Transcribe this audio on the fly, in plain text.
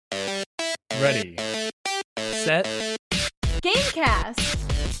Ready, set, Gamecast!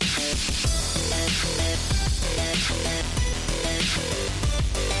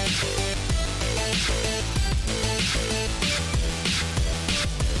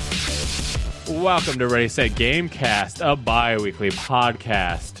 welcome to Ready, Set, Gamecast, a bi-weekly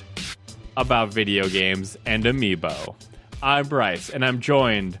podcast about video games and Amiibo. I'm Bryce, and I'm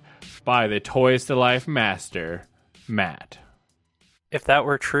joined by the Toys to Life master, Matt. If that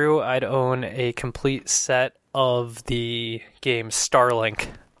were true, I'd own a complete set of the game Starlink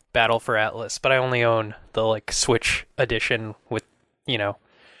Battle for Atlas, but I only own the Switch edition with,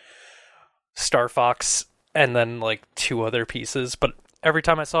 Star Fox and then two other pieces. But every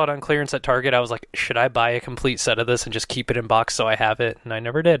time I saw it on clearance at Target, I was like, should I buy a complete set of this and just keep it in box so I have it? And I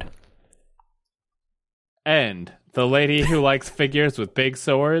never did. And the lady who likes figures with big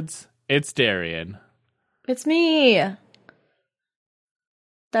swords, it's Darian. It's me.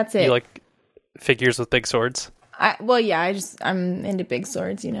 That's it. You like figures with big swords? I'm into big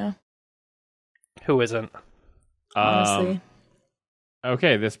swords, Who isn't? Honestly.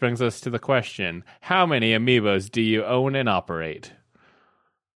 Okay, this brings us to the question. How many Amiibos do you own and operate?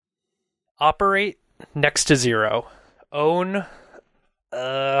 Operate next to 0. Own,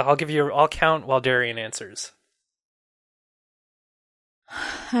 I'll count while Darian answers.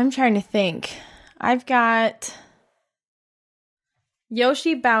 I'm trying to think. I've got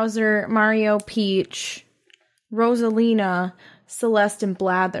Yoshi, Bowser, Mario, Peach, Rosalina, Celeste, and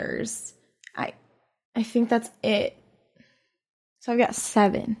Blathers. I think that's it. So I've got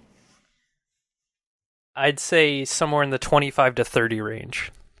 7. I'd say somewhere in the 25 to 30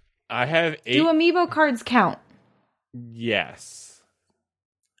 range. I have 8. Do Amiibo cards count? Yes.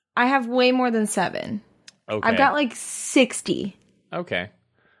 I have way more than 7. Okay. I've got 60. Okay.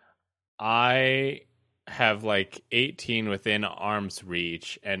 I have 18 within arm's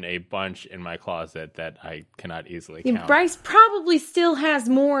reach and a bunch in my closet that I cannot easily count. Bryce probably still has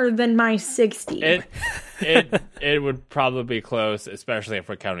more than my 60. It would probably be close, especially if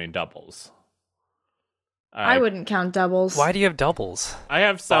we're counting doubles. I wouldn't count doubles. Why do you have doubles? I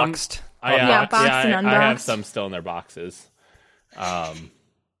have some boxed. boxed and unboxed. I have some still in their boxes. I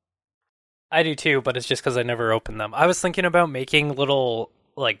do too, but it's just because I never opened them. I was thinking about making little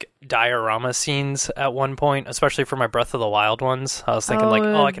diorama scenes at one point, especially for my Breath of the Wild ones. I was thinking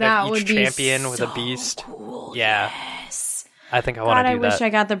I could have each champion with a beast. Cool. Yeah. Yes. I think I want to do I wish that. I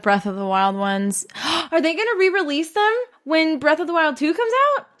got the Breath of the Wild ones. Are they going to re-release them when Breath of the Wild 2 comes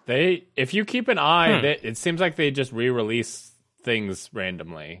out? If you keep an eye, it seems like they just re-release things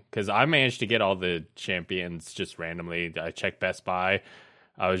randomly. Because I managed to get all the champions just randomly. I checked Best Buy.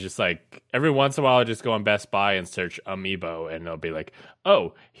 I was just every once in a while, I just go on Best Buy and search Amiibo, and they'll be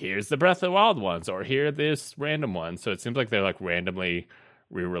oh, here's the Breath of the Wild ones, or here this random one. So it seems like they're randomly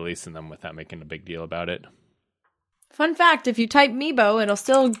re-releasing them without making a big deal about it. Fun fact, if you type Amiibo, it'll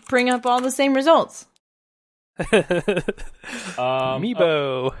still bring up all the same results.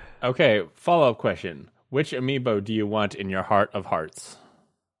 Amiibo. Okay, follow-up question. Which Amiibo do you want in your heart of hearts?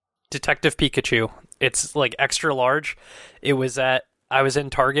 Detective Pikachu. It's extra large. I was in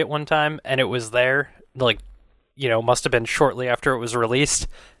Target one time, and it was there, must have been shortly after it was released,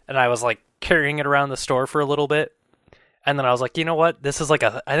 and I was, carrying it around the store for a little bit, and then I was like, you know what, this is I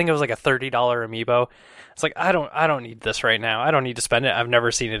think it was a $30 Amiibo. It's I don't need this right now. I don't need to spend it. I've never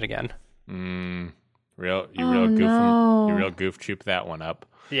seen it again. Real goof troop that one up.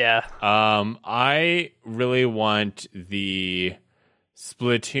 Yeah. I really want the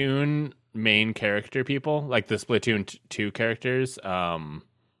Splatoon main character people, the Splatoon 2 characters,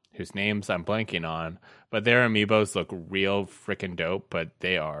 whose names I'm blanking on, but their amiibos look real freaking dope, but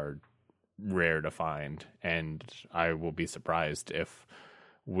they are rare to find, and I will be surprised if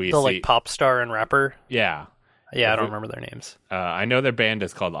we see pop star and rapper. Yeah, I don't remember their names. I know their band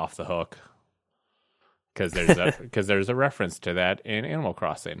is called Off the Hook because there's a reference to that in Animal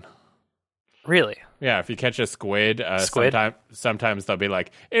Crossing. Really? Yeah, if you catch a squid, sometimes they'll be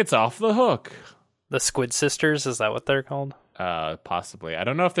it's off the hook. The Squid Sisters, is that what they're called? Possibly. I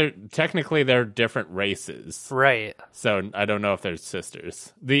don't know if they're different races. Right. So I don't know if they're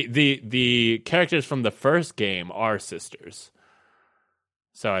sisters. The characters from the first game are sisters.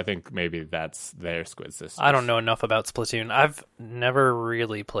 So I think maybe that's their Squid Sisters. I don't know enough about Splatoon. I've never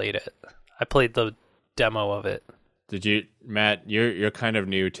really played it. I played the demo of it. Did you, Matt? You're kind of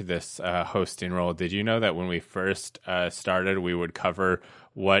new to this hosting role. Did you know that when we first started, we would cover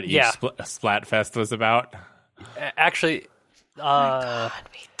what each Splatfest was about? Actually, oh my God,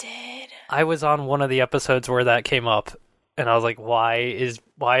 we did. I was on one of the episodes where that came up, and I was like, "Why is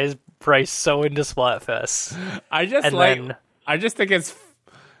Bryce so into Splatfest?" I just think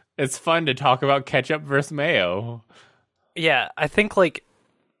it's fun to talk about ketchup versus mayo. Yeah, I think like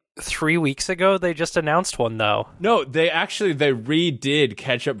 3 weeks ago they just announced one though. No, they redid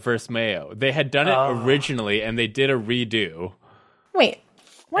ketchup versus mayo. They had done it originally, and they did a redo. Wait,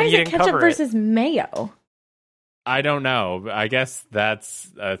 why is it ketchup versus mayo? I don't know. I guess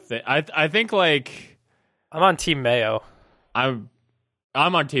that's a thing. I think like I'm on Team Mayo. I'm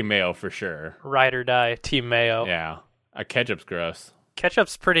on Team Mayo for sure. Ride or die, Team Mayo. Yeah, ketchup's gross.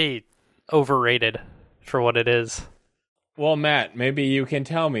 Ketchup's pretty overrated for what it is. Well, Matt, maybe you can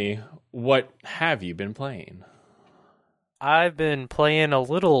tell me, what have you been playing? I've been playing a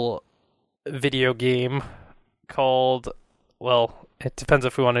little video game called, well, it depends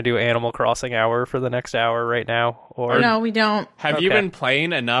if we want to do Animal Crossing hour for the next hour right now, or no, we don't. Have you been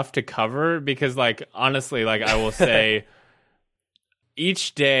playing enough to cover? Because, like, honestly, like, I will say,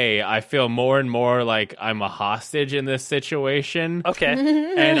 each day I feel more and more like I'm a hostage in this situation. Okay.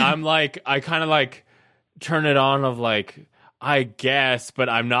 And I'm like, I kind of like turn it on of like, I guess, but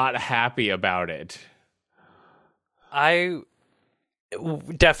I'm not happy about it. I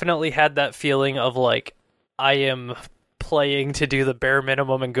definitely had that feeling of like, I am playing to do the bare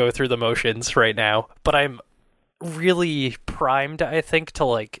minimum and go through the motions right now, but I'm really primed, I think, to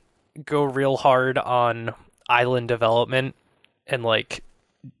like go real hard on island development and like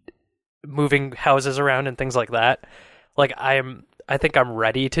moving houses around and things like that. Like I think I'm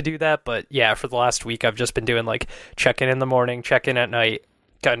ready to do that, but yeah, for the last week I've just been doing like check in the morning, check in at night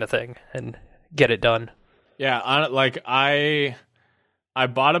kind of thing and get it done. Yeah, I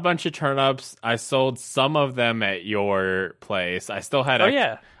bought a bunch of turnips. I sold some of them at your place. I still had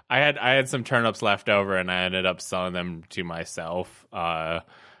I had some turnips left over, and I ended up selling them to myself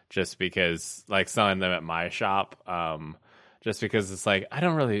just because, like, selling them at my shop just because it's like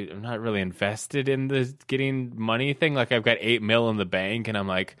I'm not really invested in the getting money thing. Like, I've got $8 million in the bank, and I'm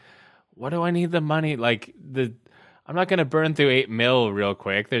like, what do I need the money? Like, I'm not going to burn through $8 million real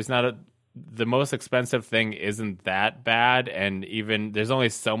quick. The most expensive thing isn't that bad, and even there's only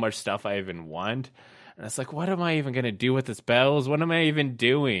so much stuff I even want. And it's like, what am I even going to do with this bells? What am I even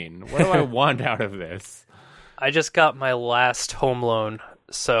doing? What do I want out of this? I just got my last home loan,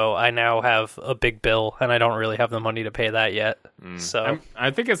 so I now have a big bill, and I don't really have the money to pay that yet. So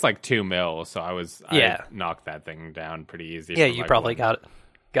I think it's like $2 million, so I knocked that thing down pretty easy. Yeah, you probably got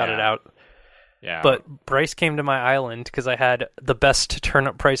it out. Yeah. But Bryce came to my island because I had the best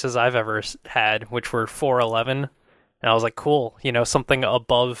turnip prices I've ever had, which were $4.11. And I was like, cool, something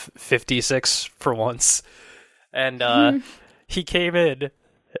above 56 for once. And he came in,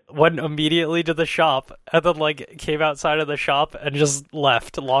 went immediately to the shop, and then like came outside of the shop and just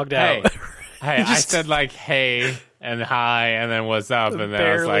left, logged out. Hey, I said like hey and hi and then what's up, and then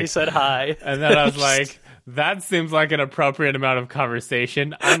barely I was like said hi. And then I was like, that seems like an appropriate amount of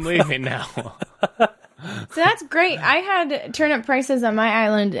conversation. I'm leaving now. So that's great. I had turnip prices on my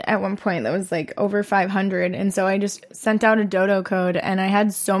island at one point that was like over 500, and so I just sent out a dodo code, and I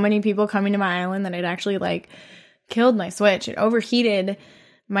had so many people coming to my island that it actually like killed my Switch. It overheated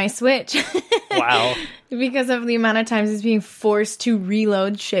my Switch. Wow. Because of the amount of times it's being forced to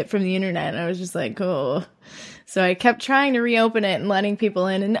reload shit from the internet. And I was just like, oh. So I kept trying to reopen it and letting people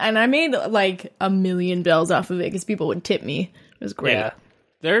in, and I made like $1 million off of it because people would tip me. It was great. Yeah.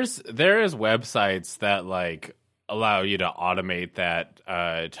 There is websites that like allow you to automate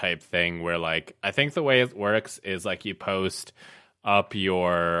that type thing where like I think the way it works is like you post up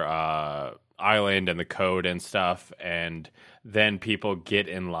your island and the code and stuff, and then people get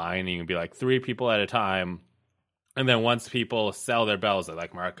in line, and you can be like 3 people at a time, and then once people sell their bells, they're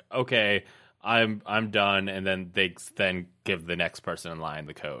like, Mark, okay, I'm done, and then they give the next person in line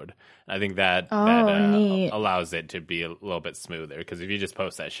the code. I think that allows it to be a little bit smoother, because if you just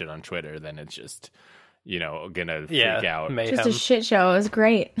post that shit on Twitter, then it's just gonna freak out. Mayhem. Just a shit show. It was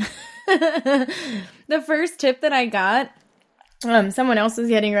great. The first tip that I got, someone else was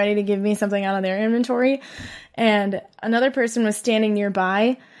getting ready to give me something out of their inventory, and another person was standing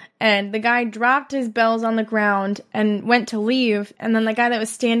nearby. And the guy dropped his bells on the ground and went to leave. And then the guy that was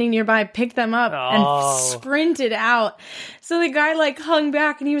standing nearby picked them up and sprinted out. So the guy like hung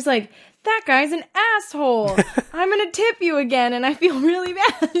back and he was like, that guy's an asshole. I'm going to tip you again. And I feel really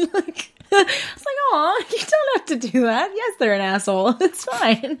bad. Like, I was like, oh, you don't have to do that. Yes, they're an asshole. It's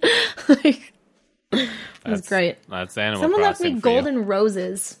fine. Like, it was great. That's Animal Someone left Crossing me for you. golden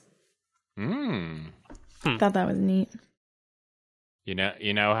roses. Thought that was neat. You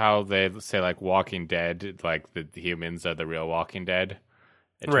know how they say like Walking Dead, like the humans are the real Walking Dead?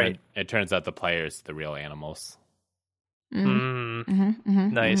 It turns out the players are the real animals.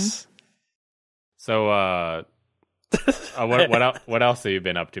 Nice. So What else have you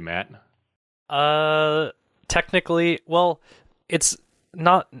been up to, Matt? Technically, well, it's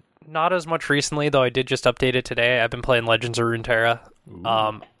not as much recently, though I did just update it today. I've been playing Legends of Runeterra.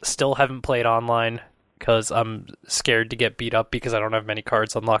 Still haven't played online because I'm scared to get beat up because I don't have many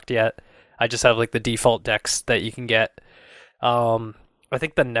cards unlocked yet. I just have like the default decks that you can get. I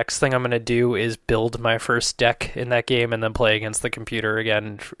think the next thing I'm going to do is build my first deck in that game and then play against the computer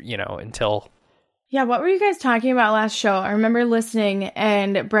again, until... Yeah, what were you guys talking about last show? I remember listening,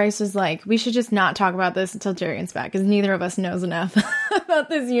 and Bryce was like, we should just not talk about this until Darian's back, because neither of us knows enough about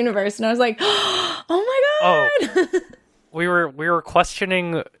this universe. And I was like, oh my god! Oh, we were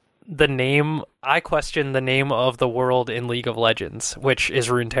questioning the name. I questioned the name of the world in League of Legends, which is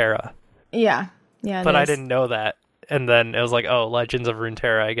Runeterra. Yeah. But I didn't know that. And then it was like, oh, Legends of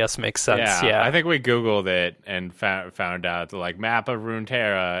Runeterra, I guess makes sense. Yeah. I think we Googled it and found out the map of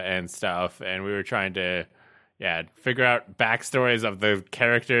Runeterra and stuff, and we were trying to, figure out backstories of the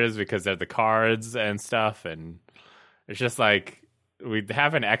characters because they're the cards and stuff, and it's just like we'd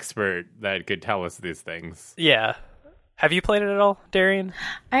have an expert that could tell us these things. Yeah. Have you played it at all, Darian?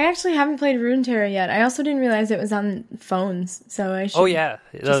 I actually haven't played Runeterra yet. I also didn't realize it was on phones, so I should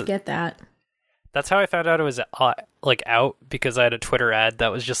just get that. That's how I found out it was out, because I had a Twitter ad that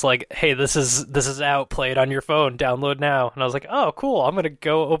was just like, "Hey, this is out. Play it on your phone. Download now." And I was like, "Oh, cool! I'm gonna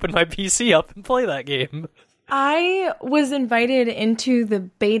go open my PC up and play that game." I was invited into the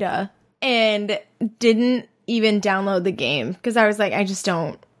beta and didn't even download the game because I was like, I just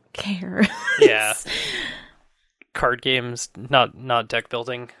don't care. Yeah, card games, not deck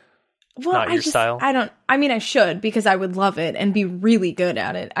building. Well, not your style. I should, because I would love it and be really good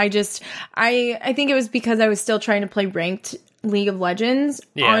at it. I think it was because I was still trying to play ranked League of Legends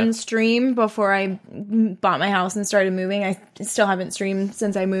on stream before I bought my house and started moving. I still haven't streamed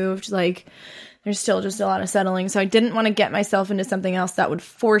since I moved. Like, there's still just a lot of settling. So I didn't want to get myself into something else that would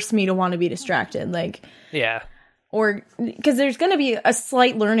force me to want to be distracted. Like, yeah. Or because there's going to be a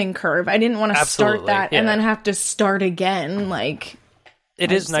slight learning curve. I didn't want to start that and then have to start again. Like,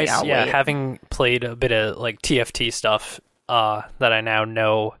 it is nice, having played a bit of like TFT stuff, that I now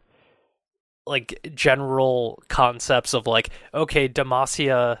know, like, general concepts of like, okay,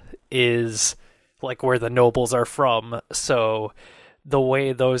 Demacia is like where the nobles are from, so the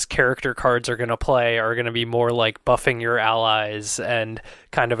way those character cards are going to play are going to be more like buffing your allies and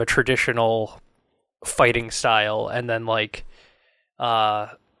kind of a traditional fighting style. And then like, I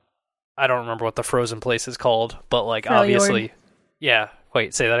don't remember what the frozen place is called, but like, Freljord. Obviously, yeah.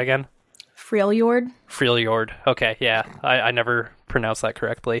 Wait, say that again? Freljord. Okay, yeah. I never pronounced that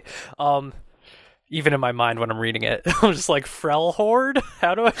correctly. Even in my mind when I'm reading it, I'm just like, Frelhord?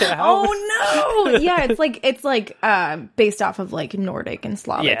 Oh no! Yeah, it's like based off of like Nordic and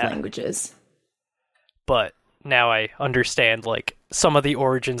Slavic languages. But now I understand like some of the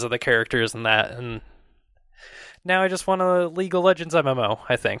origins of the characters and that, and now I just want a League of Legends MMO,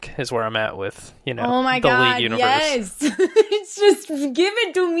 I think, is where I'm at with, oh my the God, League universe. Yes! It's just, give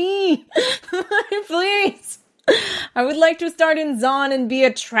it to me! Please! I would like to start in Zaun and be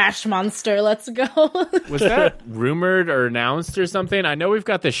a trash monster. Let's go. Was that rumored or announced or something? I know we've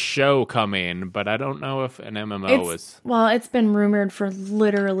got the show coming, but I don't know if an MMO was... Well, it's been rumored for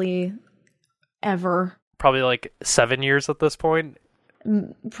literally ever. Probably like 7 years at this point.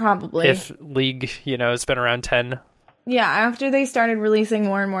 Probably. If League, it's been around 10. Yeah, after they started releasing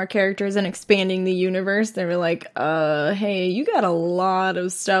more and more characters and expanding the universe, they were like, hey, you got a lot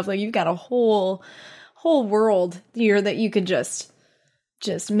of stuff. Like, you've got a whole world here that you could just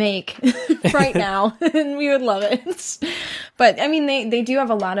make right now, and we would love it. But, I mean, they do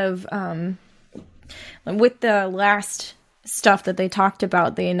have a lot of, with the last stuff that they talked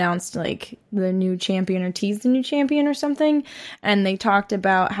about, they announced like the new champion or teased the new champion or something, and they talked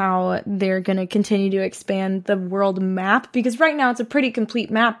about how they're going to continue to expand the world map, because right now it's a pretty complete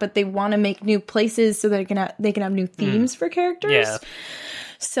map, but they want to make new places so they can have new themes for characters. Yeah.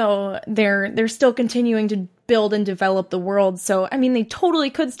 So they're still continuing to build and develop the world. So I mean, they totally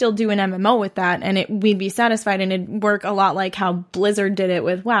could still do an MMO with that, and we'd be satisfied, and it'd work a lot like how Blizzard did it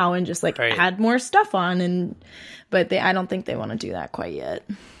with WoW, and just like add more stuff on. But I don't think they want to do that quite yet.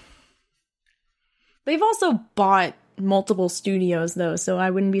 They've also bought multiple studios though, so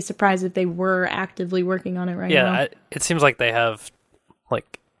I wouldn't be surprised if they were actively working on it right now. Yeah, it seems like they have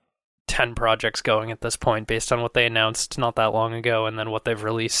like 10 projects going at this point based on what they announced not that long ago and then what they've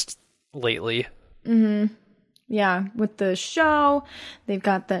released lately. Mm-hmm. Yeah, with the show, they've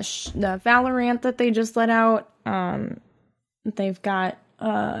got the Valorant that they just let out. They've got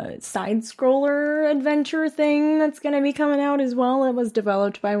side scroller adventure thing that's going to be coming out as well. It was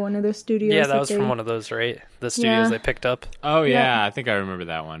developed by one of the studios. Yeah, that was from one of those, right? The studios they picked up. Oh yeah, I think I remember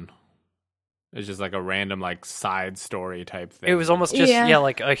that one. It was just like a random like side story type thing. It was almost just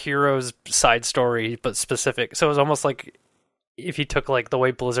like a hero's side story, but specific. So it was almost like if you took like the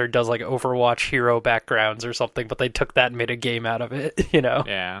way Blizzard does like Overwatch hero backgrounds or something, but they took that and made a game out of it, you know?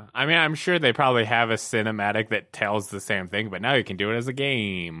 Yeah. I mean, I'm sure they probably have a cinematic that tells the same thing, but now you can do it as a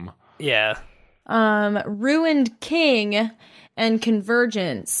game. Yeah. Ruined King and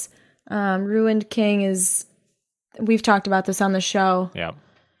Convergence. Ruined King is, we've talked about this on the show. Yeah.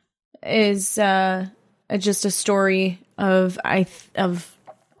 Is just a story of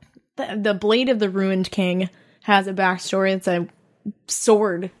the Blade of the Ruined King has a backstory. It's a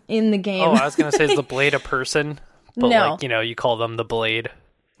sword in the game. Oh, I was gonna say, is the blade a person? But no. like, you know, you call them the blade.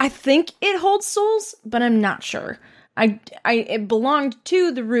 I think it holds souls, but I'm not sure. It belonged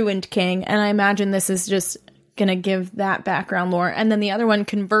to the Ruined King, and I imagine this is just gonna give that background lore. And then the other one,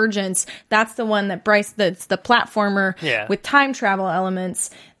 Convergence, that's the one that that's the platformer with time travel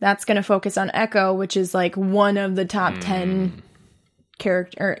elements. That's gonna focus on Echo, which is like one of the top 10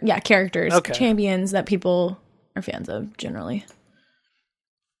 characters, champions that people are fans of generally.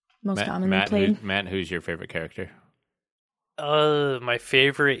 Most commonly played. Matt, who's your favorite character? My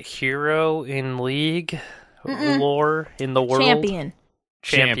favorite hero in League lore in the world.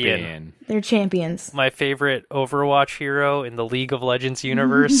 Champion. They're champions. My favorite Overwatch hero in the League of Legends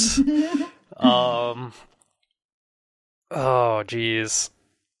universe. Oh, jeez.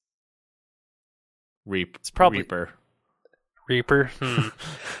 Reaper.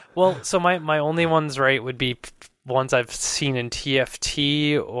 Well, so my only ones, right, would be ones I've seen in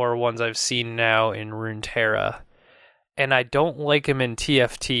TFT or ones I've seen now in Runeterra. And I don't like him in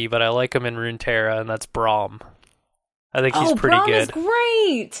TFT, but I like him in Runeterra, and that's Braum. I think he's pretty Braum good. Is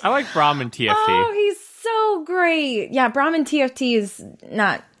great. I like Braum in TFT. Oh, he's so great. Yeah, Braum in TFT is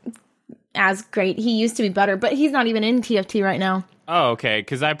not as great. He used to be better, but he's not even in TFT right now. Oh, okay.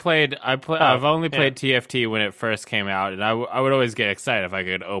 Because I've only played TFT when it first came out, and I would always get excited if I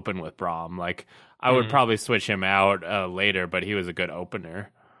could open with Braum. Like, I would probably switch him out later, but he was a good opener.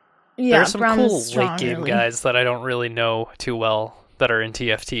 Yeah, there's some Braum cool late game guys that I don't really know too well that are in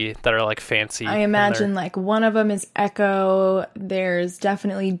TFT that are like fancy. I imagine like one of them is Echo. There's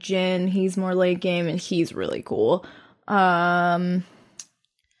definitely Jhin. He's more late game and he's really cool. Who's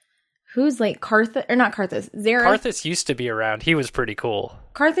like Karthus? Or not Karthus. Xerath. Karthus used to be around. He was pretty cool.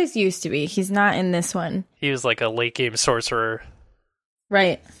 Karthus used to be. He's not in this one. He was like a late game sorcerer.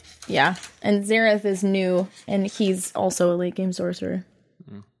 Right. Yeah. And Xerath is new and he's also a late game sorcerer.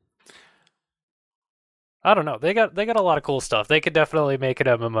 I don't know. They got a lot of cool stuff. They could definitely make an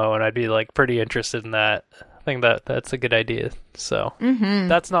MMO, and I'd be like pretty interested in that. I think that's a good idea. So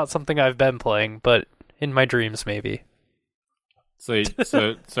that's not something I've been playing, but in my dreams maybe. So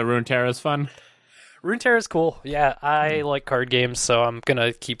Runeterra's fun. Runeterra's cool. Yeah, I like card games, so I'm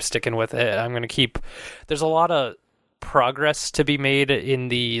gonna keep sticking with it. I'm gonna keep. There's a lot of progress to be made in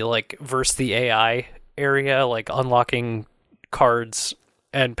the like versus the AI area, like unlocking cards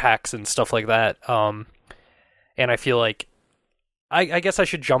and packs and stuff like that. And I feel like I guess I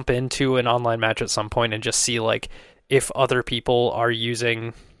should jump into an online match at some point and just see like if other people are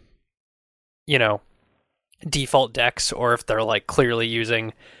using, you know, default decks or if they're like clearly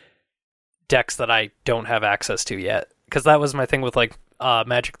using decks that I don't have access to yet. Because that was my thing with like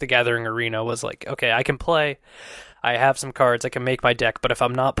Magic the Gathering Arena was like, okay, I can play, I have some cards, I can make my deck, but if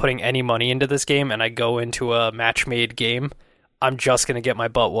I'm not putting any money into this game and I go into a match-made game, I'm just going to get my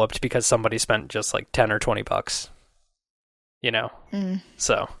butt whooped because somebody spent just like 10 or 20 bucks. You know?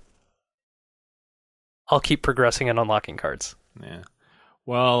 So I'll keep progressing and unlocking cards. Yeah.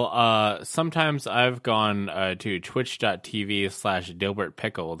 Well, sometimes I've gone to twitch.tv/Dilbert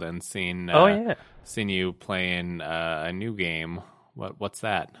Pickled and seen you playing a new game. What's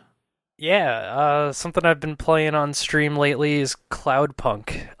that? Yeah, something I've been playing on stream lately is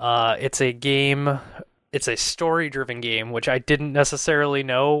Cloudpunk. It's a game. It's a story-driven game, which I didn't necessarily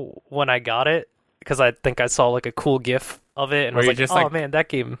know when I got it, because I think I saw like a cool GIF of it, and I was like, oh man, that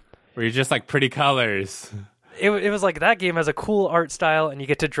game. Where you're just like pretty colors. It was like that game has a cool art style, and you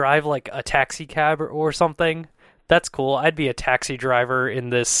get to drive like a taxi cab or something. That's cool. I'd be a taxi driver in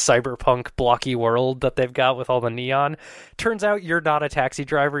this cyberpunk blocky world that they've got with all the neon. Turns out you're not a taxi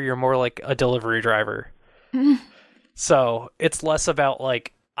driver, you're more like a delivery driver. So it's less about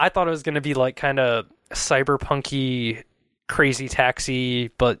like, I thought it was going to be like kind of cyberpunky crazy taxi,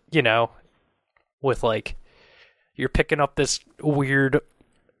 but you know, with like you're picking up this weird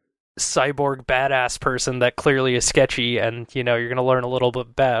cyborg badass person that clearly is sketchy, and you're going to learn a little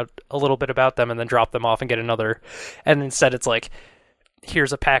bit about them and then drop them off and get another. And instead it's like,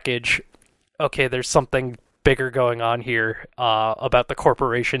 here's a package. Okay, there's something bigger going on here about the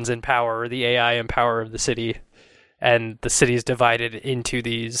corporations in power, or the AI in power of the city. And the city is divided into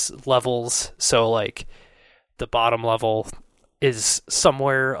these levels. So like the bottom level is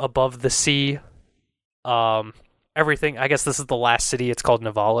somewhere above the sea. Everything, I guess this is the last city. It's called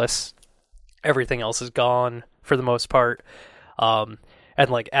Nivalis. Everything else is gone for the most part. And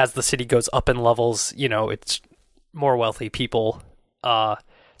like as the city goes up in levels, it's more wealthy people. So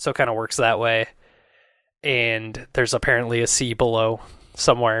it kind of works that way. And there's apparently a sea below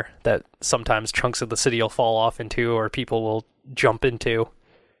somewhere that sometimes chunks of the city will fall off into, or people will jump into,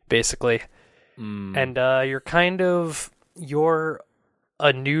 basically. And you're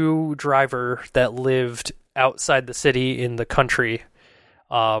a new driver that lived outside the city in the country,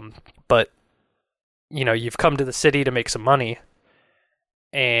 but you've come to the city to make some money,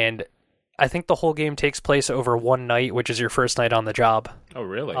 and I think the whole game takes place over one night, which is your first night on the job. Oh,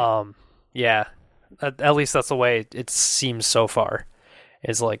 really? Yeah, at least that's the way it seems so far.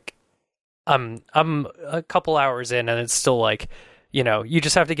 Is like I'm a couple hours in, and it's still like, you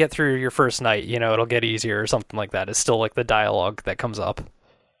just have to get through your first night, it'll get easier or something like that. It's still like the dialogue that comes up.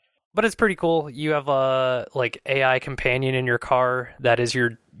 But it's pretty cool. You have a like AI companion in your car that is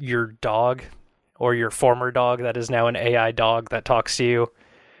your dog, or your former dog that is now an AI dog that talks to you.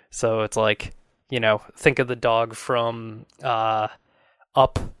 So it's like, think of the dog from Up,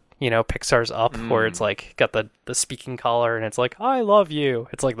 Pixar's Up, where it's like got the speaking collar and it's like, I love you.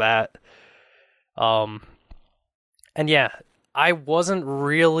 It's like that. And yeah, I wasn't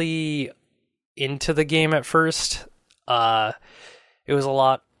really into the game at first. It was a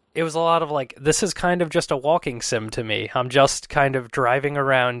lot of like, this is kind of just a walking sim to me. I'm just kind of driving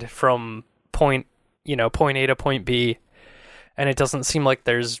around from point A to point B, and it doesn't seem like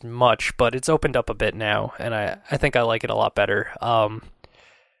there's much, but it's opened up a bit now, and I think I like it a lot better.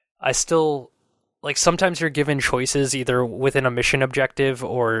 I still, like, sometimes you're given choices either within a mission objective,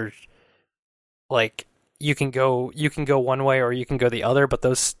 or like you can go one way or you can go the other, but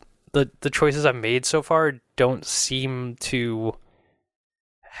the choices I've made so far don't seem to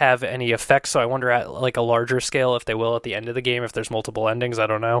have any effects. So I wonder at like a larger scale if they will at the end of the game, if there's multiple endings. I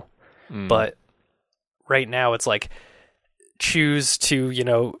don't know. But right now it's like, choose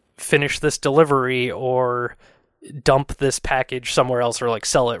to finish this delivery or dump this package somewhere else, or like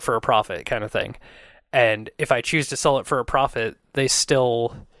sell it for a profit kind of thing. And if I choose to sell it for a profit, they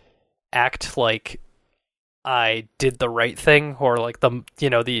still act like I did the right thing, or like the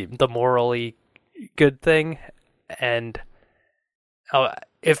morally good thing. And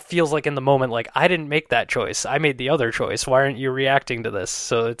it feels like in the moment, like, I didn't make that choice. I made the other choice. Why aren't you reacting to this?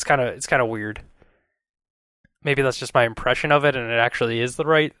 So it's kind of weird. Maybe that's just my impression of it, and it actually is the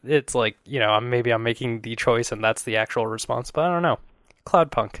right. It's like, I'm making the choice, and that's the actual response. But I don't know.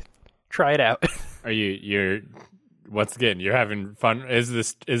 Cloudpunk, try it out. You're once again, you're having fun. Is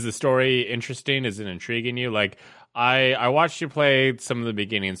the story interesting? Is it intriguing you? Like, I watched you play some of the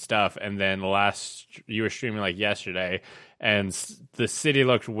beginning stuff, and then you were streaming like yesterday, and the city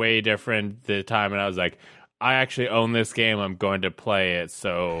looked way different the time, and I was like, I actually own this game. I'm going to play it.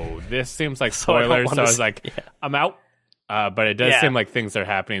 So this seems like spoilers. So I was like, yeah. I'm out. But it does seem like things are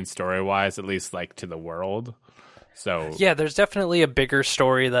happening story-wise, at least like to the world. So yeah, there's definitely a bigger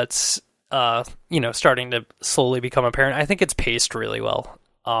story that's starting to slowly become apparent. I think it's paced really well.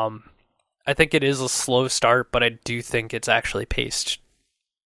 I think it is a slow start, but I do think it's actually paced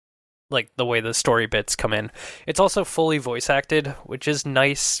like the way the story bits come in. It's also fully voice acted, which is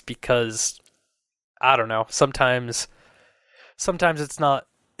nice because I don't know, sometimes it's not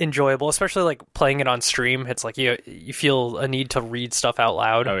enjoyable, especially like playing it on stream. It's like you feel a need to read stuff out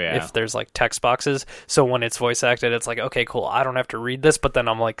loud if there's like text boxes. So when it's voice acted, it's like, okay, cool, I don't have to read this, but then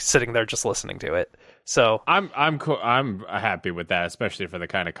I'm like sitting there just listening to it. So I'm cool. I'm happy with that, especially for the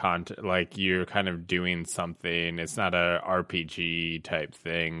kind of content, like you're kind of doing something. It's not a RPG type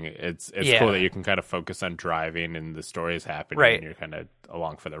thing. It's cool that you can kind of focus on driving and the story is happening, and you're kind of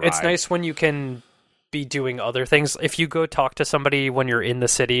along for the ride. It's nice when you can be doing other things. If you go talk to somebody when you're in the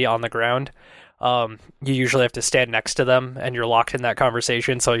city on the ground, you usually have to stand next to them, and you're locked in that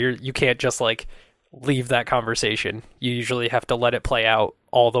conversation. So you can't just like leave that conversation. You usually have to let it play out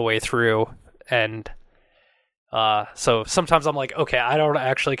all the way through. And so sometimes I'm like, okay, I don't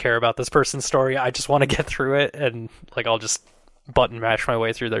actually care about this person's story. I just want to get through it, and like I'll just button mash my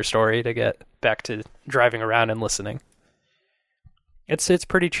way through their story to get back to driving around and listening. It's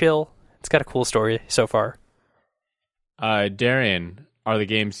pretty chill. It's got a cool story so far. Darian, are the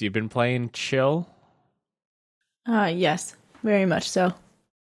games you've been playing chill? Yes, very much so.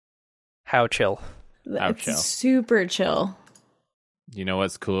 How chill? It's chill? super chill. You know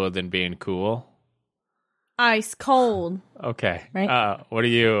what's cooler than being cool? Ice cold. Okay. Right. What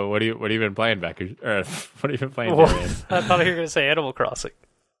have you been playing, Becker? Or what have you been playing? Whoa, Darian? I thought you were going to say Animal Crossing.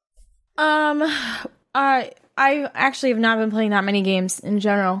 I actually have not been playing that many games in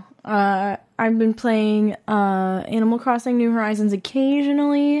general. I've been playing Animal Crossing New Horizons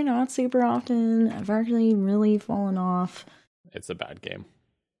occasionally, not super often. I've actually really fallen off. It's a bad game.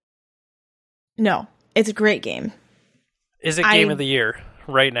 No, it's a great game. Is it game of the year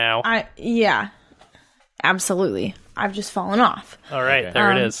right now? Yeah, absolutely. I've just fallen off. All right, Okay.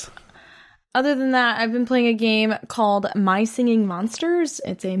 there it is. Other than that, I've been playing a game called My Singing Monsters.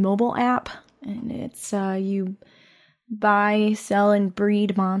 It's a mobile app, and it's you buy, sell, and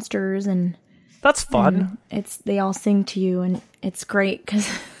breed monsters, and That's fun. they all sing to you, and it's great because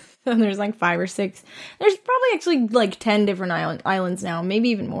there's like 5 or 6. There's probably actually like 10 different islands now, maybe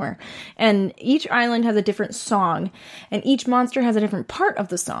even more. And each island has a different song, and each monster has a different part of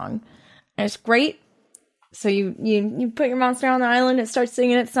the song. And it's great. So you put your monster on the island, it starts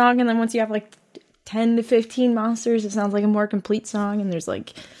singing its song, and then once you have like 10 to 15 monsters, it sounds like a more complete song. And there's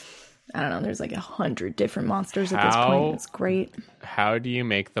like, I don't know, there's like 100 different monsters at this point. It's great. How do you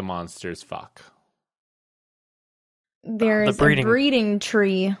make the monsters fuck? There's breeding. a breeding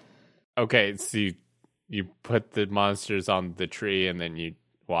tree. Okay, so you put the monsters on the tree and then you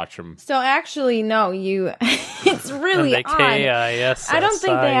watch them. So actually, no, it's really odd. I don't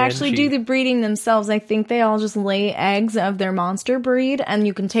think they actually do the breeding themselves. I think they all just lay eggs of their monster breed, and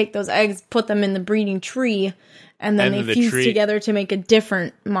you can take those eggs, put them in the breeding tree, and then they fuse together to make a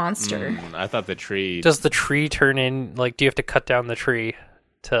different monster. I thought the tree... Does the tree turn in, like, do you have to cut down the tree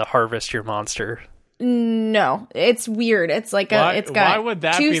to harvest your monster? No, it's weird. It's like it's got why would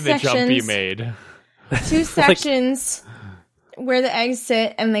that 2 be the jump you sections, made? 2 sections where the eggs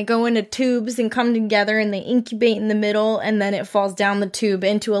sit, and they go into tubes and come together, and they incubate in the middle, and then it falls down the tube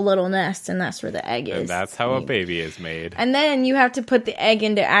into a little nest, and that's where the egg is. And that's how a baby is made. And then you have to put the egg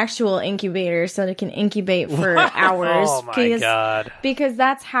into actual incubators so that it can incubate for hours. Oh my god. Because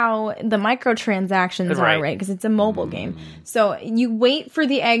that's how the microtransactions are, right? Because it's a mobile game. So you wait for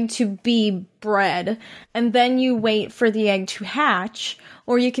the egg to be bred, and then you wait for the egg to hatch,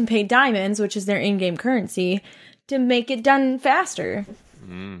 or you can pay diamonds, which is their in-game currency, to make it done faster.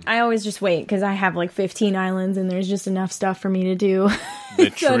 I always just wait because I have like 15 islands and there's just enough stuff for me to do.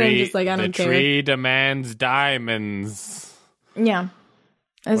 The so tree, I'm just like, I don't care. The tree demands diamonds. Yeah.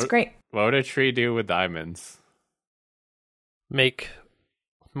 It's great. What would a tree do with diamonds? Make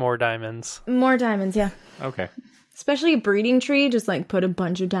more diamonds. More diamonds, yeah. Okay. Especially a breeding tree, just like put a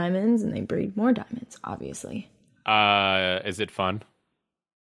bunch of diamonds and they breed more diamonds, obviously. Is it fun?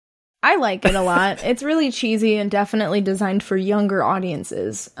 I like it a lot. It's really cheesy and definitely designed for younger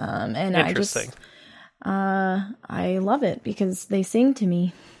audiences. And Interesting. I love it because they sing to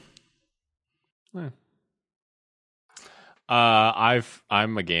me. I'm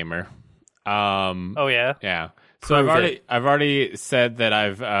a gamer. Oh yeah? Yeah. So I've already said that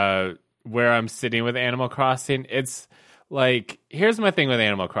I've where I'm sitting with Animal Crossing. It's like, here's my thing with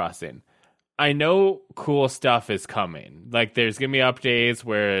Animal Crossing. I know cool stuff is coming. Like, there's going to be updates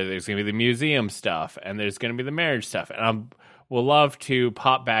where there's going to be the museum stuff, and there's going to be the marriage stuff, and I will love to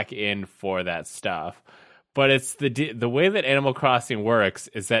pop back in for that stuff. But it's the way that Animal Crossing works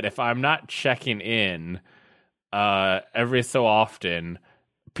is that if I'm not checking in every so often,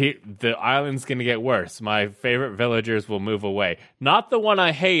 the island's going to get worse. My favorite villagers will move away. Not the one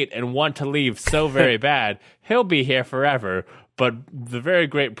I hate and want to leave so very bad. He'll be here forever. But the very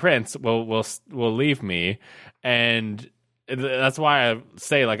great prince will leave me, and that's why I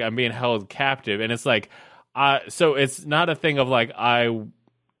say, like, I'm being held captive. And it's like, so it's not a thing of like, I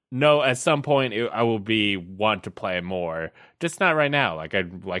know at some point I will want to play more, just not right now. Like,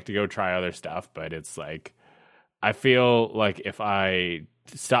 I'd like to go try other stuff, but it's like, I feel like if I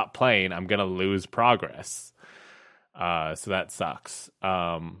stop playing, I'm gonna lose progress. So that sucks.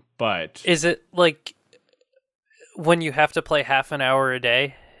 But is it like, when you have to play half an hour a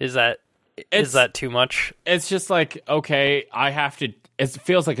day, is that too much? It's just like, okay, I have to. It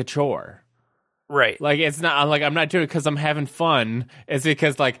feels like a chore, right? Like, it's not like I'm not doing it because I'm having fun. It's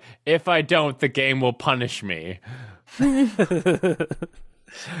because, like, if I don't, the game will punish me. All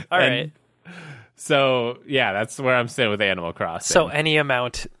right. So yeah, that's where I'm sitting with Animal Crossing. So any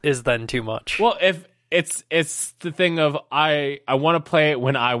amount is then too much. Well, if it's the thing of I want to play it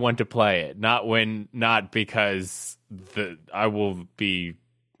when I want to play it, not because I will be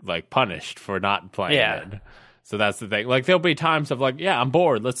like punished for not playing it. So that's the thing. Like, there'll be times of like, yeah, I'm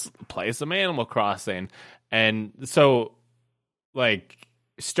bored. Let's play some Animal Crossing. And so, like,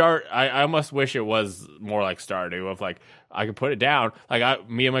 I almost wish it was more like Stardew, of like, I could put it down. Like,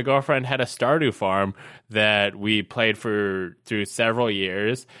 me and my girlfriend had a Stardew farm that we played through several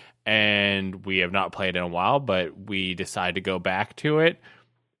years, and we have not played in a while, but we decided to go back to it.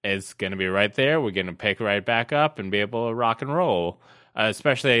 It's going to be right there. We're going to pick right back up and be able to rock and roll.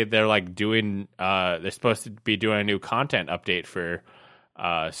 Especially they're like they're supposed to be doing a new content update for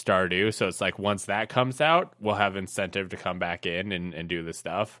Stardew. So it's like once that comes out, we'll have incentive to come back in and do the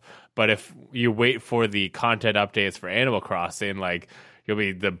stuff. But if you wait for the content updates for Animal Crossing, like you'll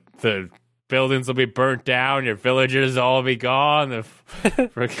be the buildings will be burnt down, your villagers all will be gone. The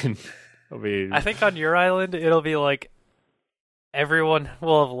freaking will be. I think on your island it'll be like everyone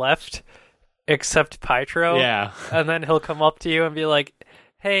will have left except Pytro. Yeah. And then he'll come up to you and be like,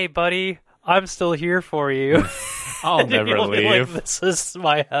 "Hey, buddy, I'm still here for you." I'll never leave. Like, this is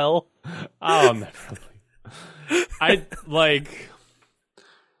my hell. I'll never leave. I like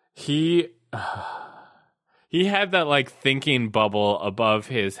he had that like thinking bubble above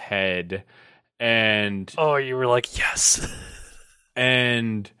his head, and oh, you were like, yes.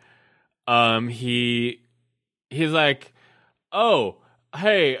 And he's like, oh,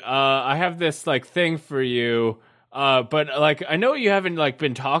 hey, I have this like thing for you. But like I know you haven't like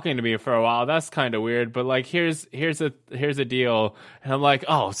been talking to me for a while. That's kind of weird. But like here's a deal. And I'm like,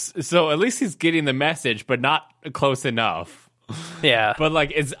 oh, so at least he's getting the message, but not close enough. Yeah. But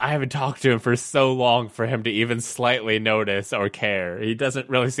like I haven't talked to him for so long for him to even slightly notice or care. He doesn't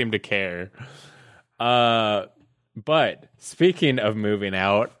really seem to care. But speaking of moving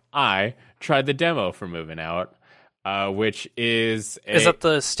out, I tried the demo for Moving Out, which is that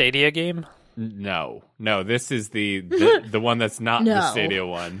the Stadia game? No, this is the one that's not No. the Stadia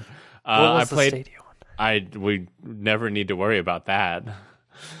one. What was I played. the Stadia one? We never need to worry about that.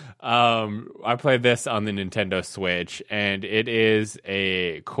 I played this on the Nintendo Switch, and it is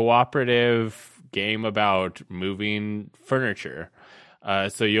a cooperative game about moving furniture.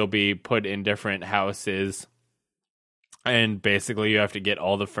 So you'll be put in different houses, and basically you have to get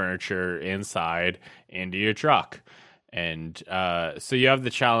all the furniture inside into your truck. And so you have the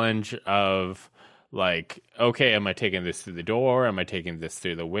challenge of like, okay, am I taking this through the door? Am I taking this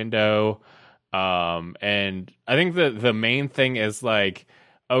through the window? And I think the main thing is like,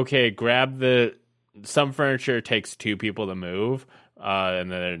 okay, some furniture takes 2 people to move.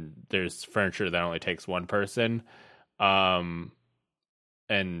 And then there's furniture that only takes 1 person. And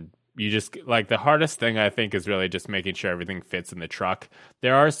you just like the hardest thing I think is really just making sure everything fits in the truck.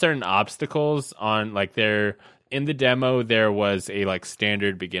 There are certain obstacles on like in the demo, there was a like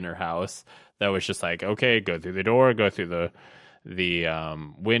standard beginner house that was just like, okay, go through the door, go through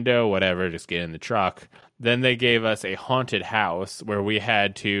the window, whatever, just get in the truck. Then they gave us a haunted house where we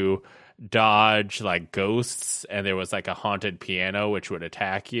had to dodge like ghosts, and there was like a haunted piano which would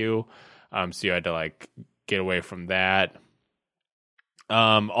attack you. So you had to like get away from that.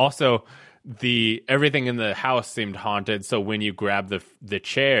 Also, everything in the house seemed haunted, so when you grab the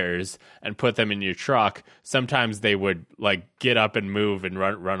chairs and put them in your truck, sometimes they would like get up and move and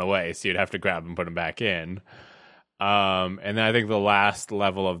run away, so you'd have to grab them and put them back in. And then I think the last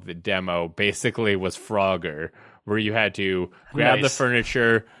level of the demo basically was Frogger, where you had to grab the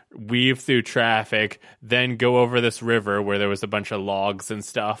furniture, weave through traffic, then go over this river where there was a bunch of logs and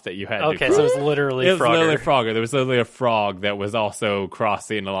stuff that you had to cross. Okay, so it was literally Frogger. It was literally Frogger. There was literally a frog that was also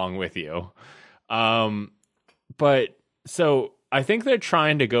crossing along with you. But so I think they're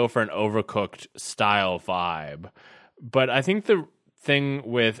trying to go for an Overcooked style vibe. But I think the thing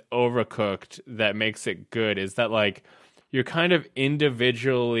with Overcooked that makes it good is that like you're kind of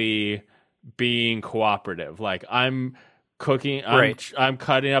individually being cooperative. Like I'm cooking, I'm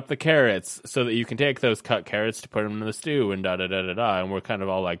cutting up the carrots so that you can take those cut carrots to put them in the stew and and we're kind of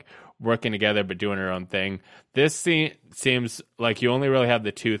all like working together but doing our own thing. This seems like you only really have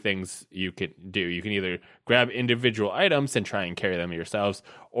the 2 things you can do. You can either grab individual items and try and carry them yourselves,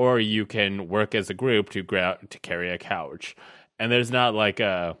 or you can work as a group to carry a couch. And there's not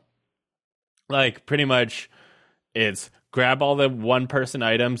pretty much it's grab all the 1-person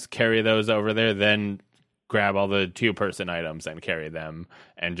items, carry those over there, then grab all the 2-person items and carry them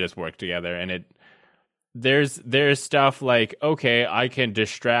and just work together. And there's stuff like, okay, I can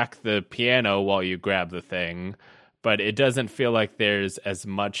distract the piano while you grab the thing, but it doesn't feel like there's as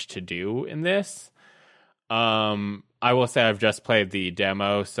much to do in this. I will say I've just played the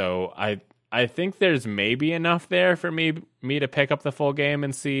demo, so I think there's maybe enough there for me to pick up the full game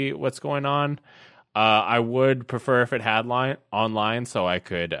and see what's going on. I would prefer if it had online, so I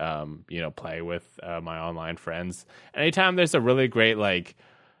could, play with my online friends. Anytime there's a really great like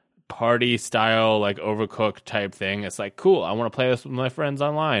party style like Overcooked type thing, it's like cool. I want to play this with my friends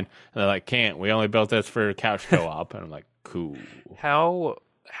online, and they're like, "Can't. We only built this for couch co-op." And I'm like, "Cool." How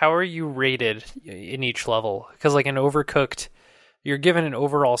are you rated in each level? Because like in Overcooked, you're given an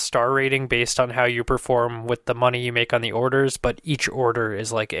overall star rating based on how you perform with the money you make on the orders, but each order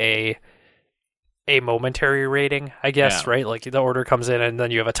is like a momentary rating, I guess, right? Like the order comes in and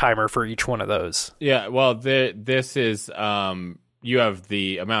then you have a timer for each one of those. Yeah, well, this is you have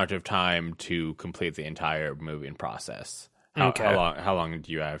the amount of time to complete the entire moving process. How long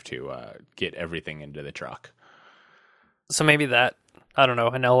do you have to get everything into the truck? So maybe that, I don't know,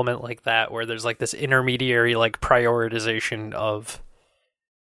 an element like that where there's like this intermediary like prioritization of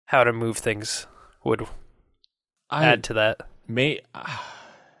how to move things would add to that.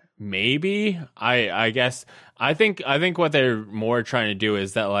 Maybe I guess I think what they're more trying to do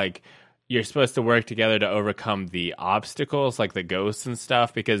is that like you're supposed to work together to overcome the obstacles like the ghosts and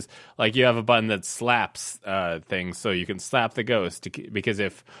stuff, because like you have a button that slaps things, so you can slap the ghost because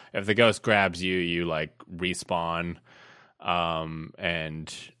if the ghost grabs you, you like respawn,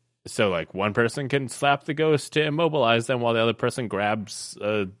 and so like one person can slap the ghost to immobilize them while the other person grabs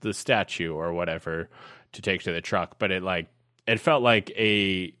the statue or whatever to take to the truck. But it felt like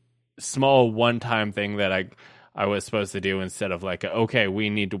a small one-time thing that I was supposed to do instead of like, okay,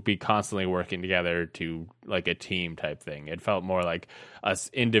 we need to be constantly working together to like a team type thing. It felt more like us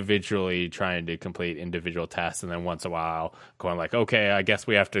individually trying to complete individual tasks, and then once in a while going like, okay, I guess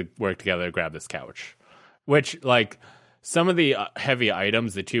we have to work together to grab this couch. Which like some of the heavy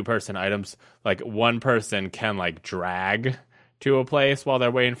items, the 2-person items, like one person can like drag to a place while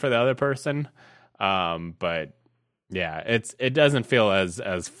they're waiting for the other person. But yeah, it doesn't feel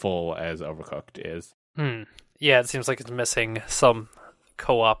as full as Overcooked is. Yeah, it seems like it's missing some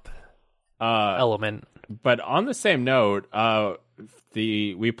co-op element. But on the same note,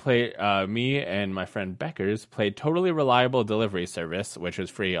 me and my friend Beckers played Totally Reliable Delivery Service, which was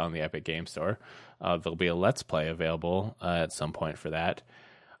free on the Epic Game Store. There'll be a Let's Play available at some point for that.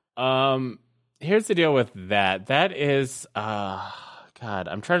 Here's the deal with that. That is, God,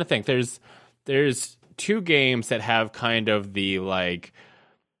 I'm trying to think. There's 2 games that have kind of the like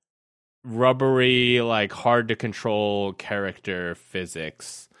rubbery, like hard to control character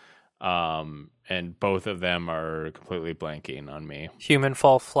physics, and both of them are completely blanking on me. Human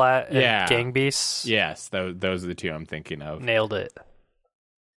Fall Flat and Gang Beasts. Yes, those are the 2 I'm thinking of. Nailed it.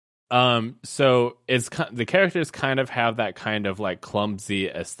 So it's the characters kind of have that kind of like clumsy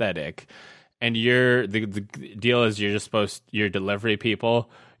aesthetic, and the deal is you're delivery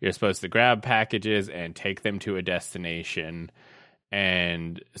people. You're supposed to grab packages and take them to a destination.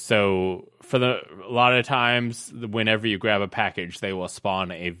 And so a lot of times, whenever you grab a package, they will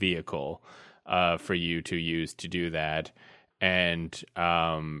spawn a vehicle for you to use to do that. And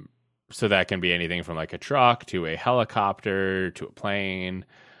so that can be anything from like a truck to a helicopter to a plane.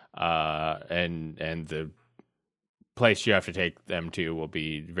 And the place you have to take them to will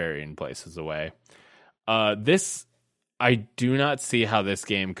be varying places away. I do not see how this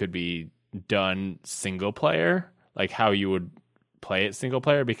game could be done single player, like how you would play it single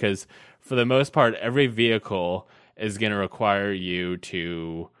player, because for the most part, every vehicle is going to require you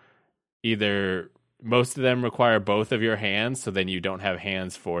to most of them require both of your hands, so then you don't have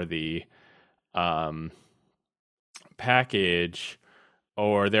hands for the package,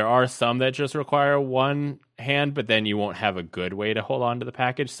 or there are some that just require one hand, but then you won't have a good way to hold on to the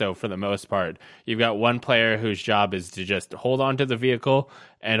package. So for the most part, you've got one player whose job is to just hold on to the vehicle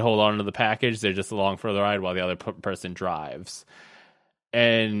and hold on to the package. They're just along for the ride while the other person drives.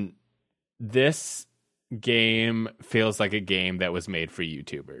 And this game feels like a game that was made for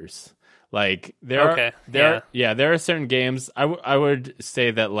YouTubers. Like there are certain games. I would say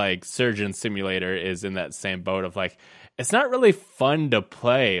that like Surgeon Simulator is in that same boat of like, it's not really fun to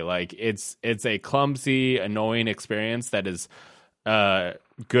play. Like it's a clumsy, annoying experience that is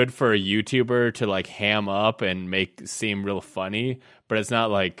good for a YouTuber to like ham up and make seem real funny, but it's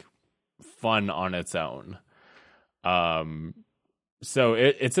not like fun on its own. So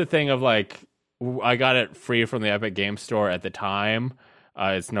it's a thing of like, I got it free from the Epic Game Store at the time.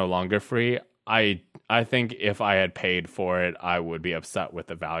 It's no longer free. I think if I had paid for it, I would be upset with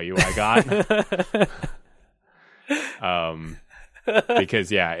the value I got.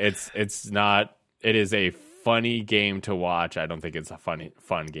 Because it's not. It is a funny game to watch. I don't think it's a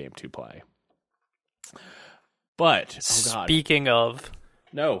fun game to play. But speaking of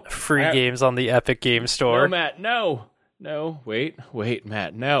free Matt, games on the Epic Game Store, no, Matt, no, wait,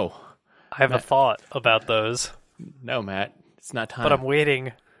 Matt, no. I have a thought about those, No, Matt, it's not time. but I'm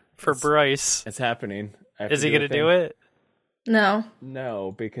waiting for Bryce. It's happening. Is he going to do it? No.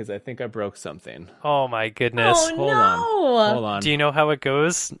 No, because I think I broke something. Oh my goodness. Oh, Hold no. on. Hold on. Do you know how it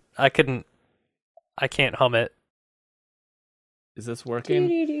goes? I can't hum it. Is this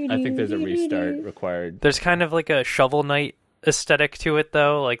working? I think there's a restart required. There's kind of like a Shovel Knight aesthetic to it,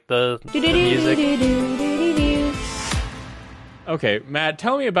 though, like the music. Okay, Matt,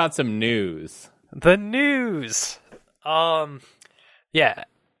 tell me about some news. The news. Yeah.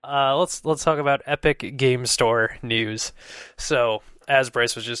 Let's talk about Epic Game Store news. So, as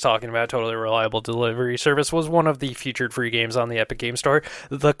Bryce was just talking about, Totally Reliable Delivery Service was one of the featured free games on the Epic Game Store.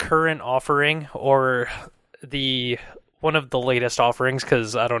 The current offering, or one of the latest offerings,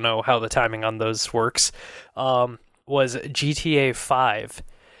 because I don't know how the timing on those works, was GTA 5,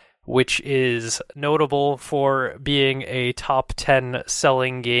 which is notable for being a top 10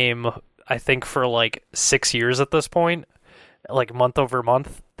 selling game, I think, for like 6 years at this point. Like month over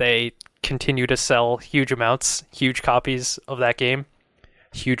month, they continue to sell huge amounts, huge copies of that game,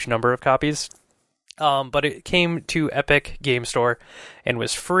 huge number of copies. But it came to Epic Game Store and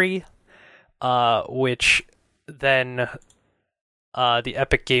was free, which then the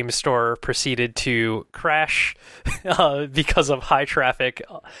Epic Game Store proceeded to crash because of high traffic,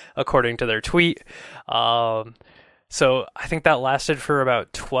 according to their tweet. So I think that lasted for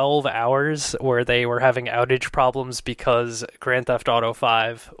about 12 hours, where they were having outage problems because Grand Theft Auto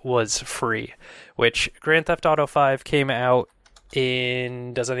 5 was free, which Grand Theft Auto 5 came out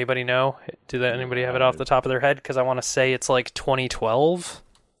in, does anybody know? Anybody have it off the top of their head? Because I want to say it's like 2012.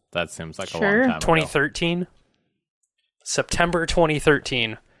 That seems like Sure. a long time ago. 2013. September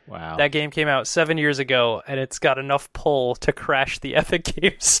 2013. Wow. That game came out 7 years ago, and it's got enough pull to crash the Epic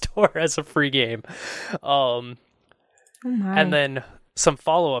Game Store as a free game. Oh my. And then some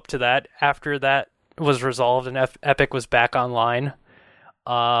follow-up to that, after that was resolved and Epic was back online,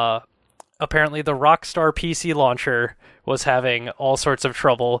 apparently the Rockstar PC launcher was having all sorts of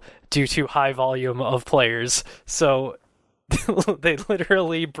trouble due to high volume of players. So they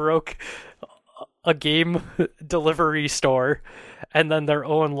literally broke a game delivery store and then their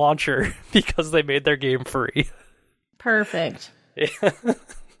own launcher because they made their game free. Perfect.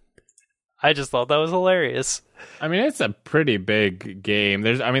 I just thought that was hilarious. I mean, it's a pretty big game.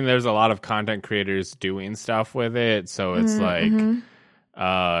 There's a lot of content creators doing stuff with it, so it's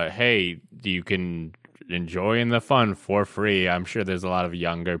hey, you can enjoy in the fun for free. I'm sure there's a lot of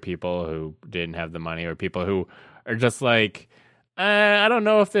younger people who didn't have the money, or people who are just like, I don't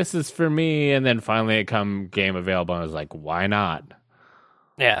know if this is for me, and then finally it come game available, and I was like, why not?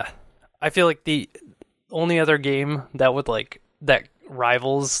 Yeah. I feel like the only other game that would that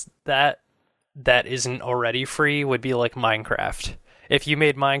rivals that isn't already free would be like Minecraft. If you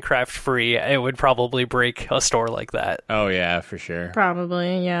made Minecraft free, it would probably break a store like that. Oh yeah, for sure.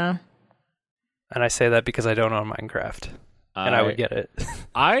 Probably, yeah. And I say that because I don't own Minecraft. And I would get it.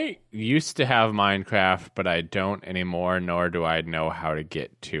 I used to have Minecraft, but I don't anymore, nor do I know how to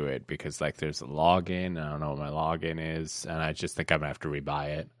get to it, because there's a login, I don't know what my login is, and I just think I'm gonna have to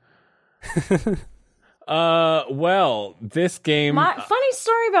rebuy it. Well, this game... Funny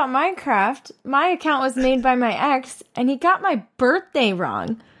story about Minecraft. My account was made by my ex, and he got my birthday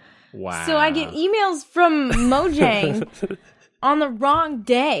wrong. Wow. So I get emails from Mojang on the wrong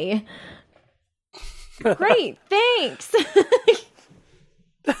day. Great, thanks.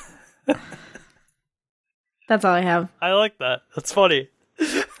 That's all I have. I like that. That's funny.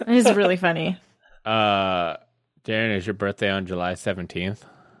 It's really funny. Darren, is your birthday on July 17th?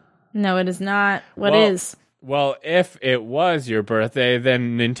 No, it is not. What is? Well, if it was your birthday,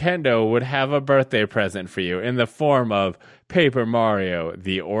 then Nintendo would have a birthday present for you in the form of Paper Mario,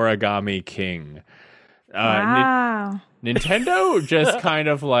 the Origami King. Wow. Nintendo just kind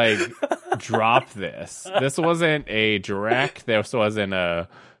of dropped this. This wasn't a direct. This wasn't a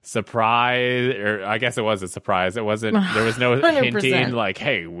surprise, or I guess it was a surprise. It wasn't. There was no 100%. hinting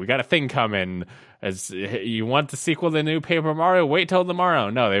hey, we got a thing coming. As you want the sequel to the new Paper Mario, wait till tomorrow.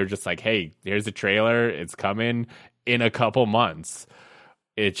 No, they were just hey, here's a trailer. It's coming in a couple months.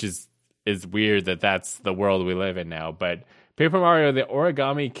 It just is weird that that's the world we live in now. But Paper Mario, the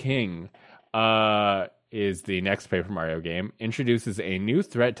Origami King, is the next Paper Mario game, introduces a new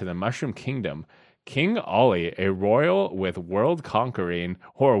threat to the Mushroom Kingdom. King Ollie, a royal with world-conquering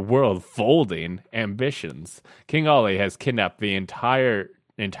or world-folding ambitions. King Ollie has kidnapped the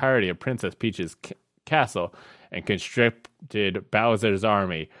entirety of Princess Peach's castle and conscripted Bowser's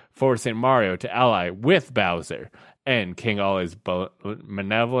army, forcing Mario to ally with Bowser and King Ollie's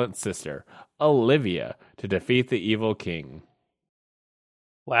malevolent sister, Olivia, to defeat the evil king.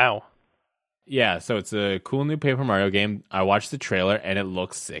 Wow. Yeah, so it's a cool new Paper Mario game. I watched the trailer and it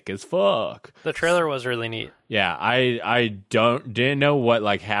looks sick as fuck. The trailer was really neat. Yeah, I didn't know what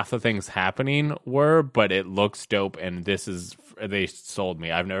like half the things happening were, but it looks dope, and they sold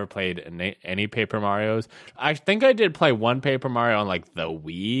me. I've never played any Paper Marios. I think I did play one Paper Mario on like the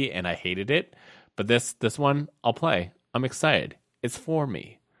Wii, and I hated it. But this one I'll play. I'm excited. It's for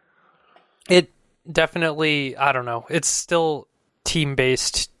me. It definitely, I don't know. It's still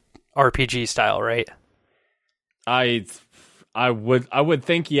team-based RPG style, right? I would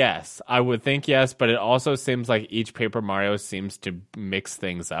think yes. I would think yes, but it also seems like each Paper Mario seems to mix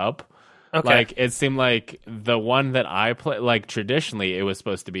things up. Okay. Like it seemed like the one that I play, like traditionally it was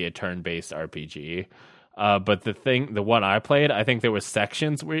supposed to be a turn-based RPG. But the one I played, I think there was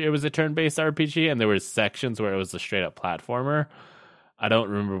sections where it was a turn-based RPG, and there was sections where it was a straight-up platformer. I don't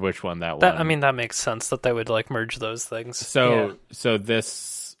remember which one that was. I mean, that makes sense that they would like merge those things. So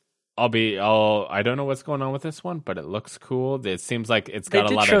this, I don't know what's going on with this one, but it looks cool. It seems like it's got a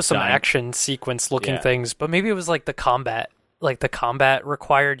lot of. They did show some action sequence looking things, but maybe it was like the combat. Like the combat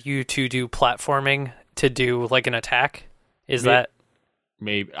required you to do platforming to do like an attack. Is that?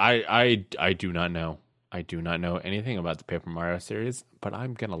 Maybe I do not know. I do not know anything about the Paper Mario series, but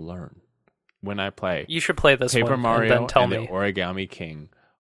I'm gonna learn when I play. You should play this Paper one Mario and then tell and me. the Origami King.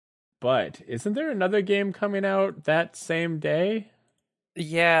 But isn't there another game coming out that same day?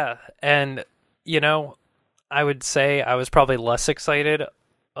 Yeah, and I would say I was probably less excited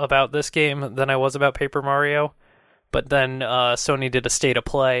about this game than I was about Paper Mario. But then Sony did a State of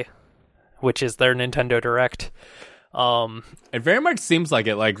Play, which is their Nintendo Direct. It very much seems like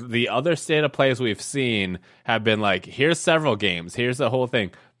it. Like the other State of Plays we've seen have been like, here's several games, here's the whole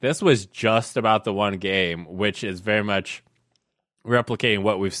thing. This was just about the one game, which is very much replicating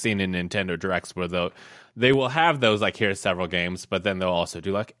what we've seen in Nintendo Directs, where they will have those like, here's several games, but then they'll also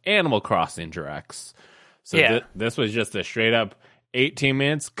do like Animal Crossing Directs. So this was just a straight up 18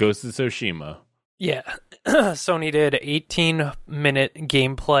 minutes Ghost of Tsushima. Yeah, Sony did 18-minute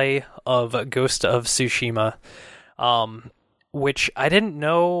gameplay of Ghost of Tsushima, which I didn't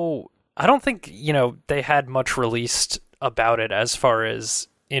know. I don't think, they had much released about it as far as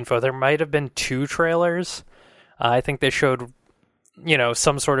info. There might have been 2 trailers. I think they showed,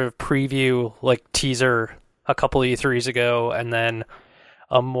 some sort of preview, like teaser a couple of E3s ago, and then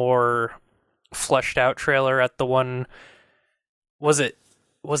a more fleshed out trailer at the one. Was that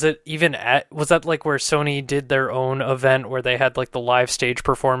like where Sony did their own event where they had like the live stage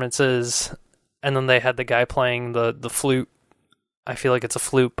performances, and then they had the guy playing the flute? I feel like it's a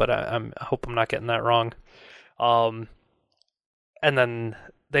flute, but I hope I'm not getting that wrong. And then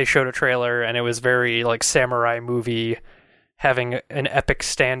they showed a trailer, and it was very like samurai movie, having an epic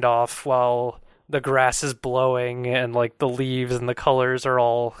standoff while the grass is blowing and like the leaves and the colors are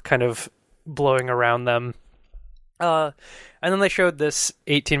all kind of blowing around them. And then they showed this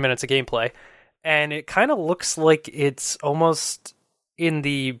 18 minutes of gameplay, and it kind of looks like it's almost in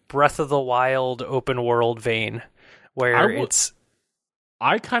the Breath of the Wild open world vein, where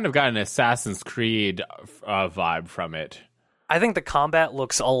I kind of got an Assassin's Creed vibe from it. I think the combat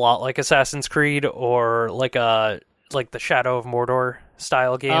looks a lot like Assassin's Creed or like the Shadow of Mordor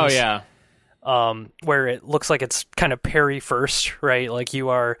style games. Oh yeah. Where it looks like it's kind of parry first, right? Like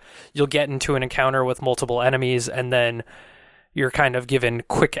you'll get into an encounter with multiple enemies, and then you're kind of given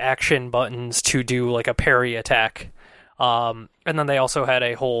quick action buttons to do like a parry attack. And then they also had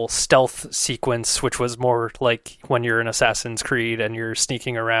a whole stealth sequence, which was more like when you're in Assassin's Creed and you're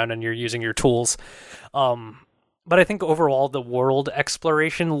sneaking around and you're using your tools. But I think overall the world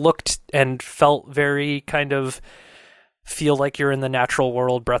exploration looked and felt very kind of feel like you're in the natural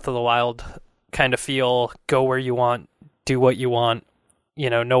world, Breath of the Wild kind of feel, go where you want, do what you want.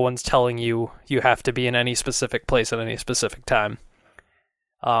 No one's telling you have to be in any specific place at any specific time.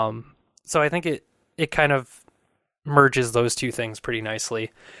 So I think it kind of merges those two things pretty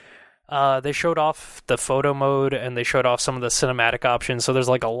nicely. They showed off the photo mode, and they showed off some of the cinematic options. So there's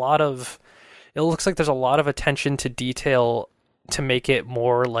like it looks like there's a lot of attention to detail to make it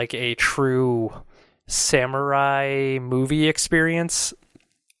more like a true samurai movie experience.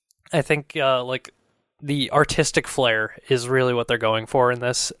 I think like the artistic flair is really what they're going for in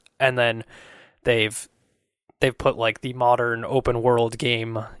this, and then they've put like the modern open world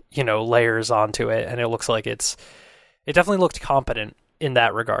game, layers onto it, and it looks like it definitely looked competent in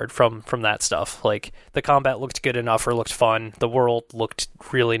that regard from that stuff. Like the combat looked good enough or looked fun. The world looked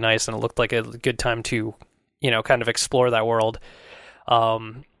really nice, and it looked like a good time to, kind of explore that world.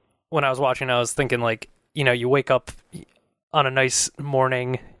 When I was watching, I was thinking like, you wake up on a nice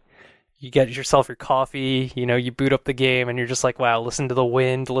morning, you get yourself your coffee, you boot up the game, and you're just like, wow, listen to the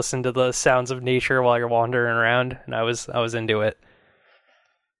wind, listen to the sounds of nature while you're wandering around, and I was into it.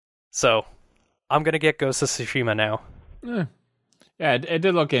 So, I'm gonna get Ghost of Tsushima now. Yeah, it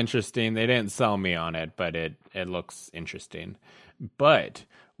did look interesting. They didn't sell me on it, but it looks interesting. But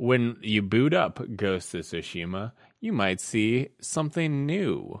when you boot up Ghost of Tsushima, you might see something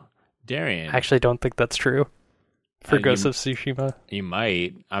new. Darian, I actually don't think that's true for Ghost of Tsushima. You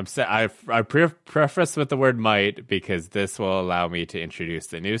might. I preface with the word "might" because this will allow me to introduce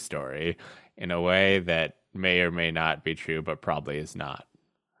the news story in a way that may or may not be true, but probably is not.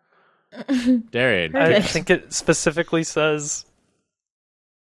 Darian, I think it specifically says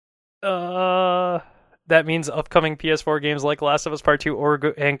that means upcoming PS4 games like Last of Us Part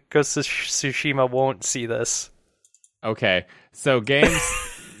 2 and Ghost of Tsushima won't see this. Okay, so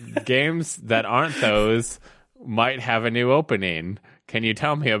games that aren't those might have a new opening. Can you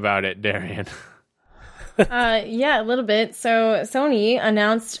tell me about it, Darian? Yeah, a little bit. So Sony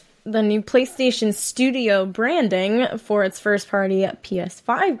announced the new PlayStation Studio branding for its first-party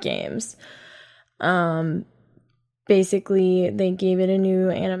PS5 games. Basically, they gave it a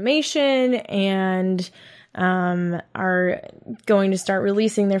new animation and are going to start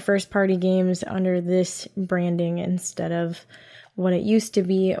releasing their first-party games under this branding instead of what it used to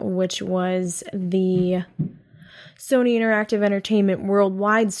be, which was the Sony Interactive Entertainment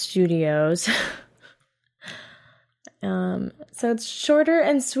Worldwide Studios. So it's shorter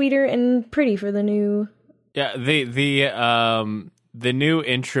and sweeter and pretty for the new. Yeah, the new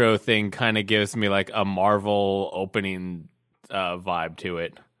intro thing kind of gives me like a Marvel opening vibe to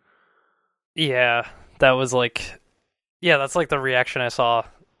it. Yeah, that was that's like the reaction I saw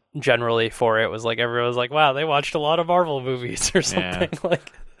generally for it. Was like everyone was like, "Wow, they watched a lot of Marvel movies" or something. Yeah.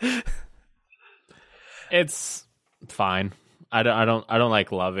 Like, it's fine. I don't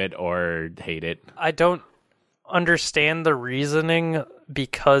like love it or hate it. I don't understand the reasoning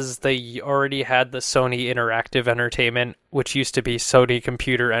because they already had the Sony Interactive Entertainment, which used to be Sony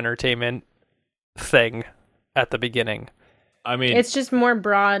Computer Entertainment thing at the beginning. I mean, it's just more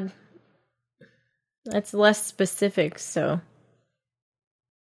broad. It's less specific, so.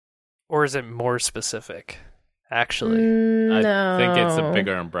 Or is it more specific? Actually, no. I think it's a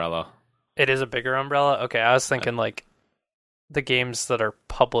bigger umbrella. It is a bigger umbrella? Okay, I was thinking like the games that are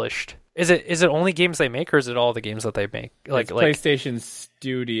published. Is it only games they make, or is it all the games that they make? Like PlayStation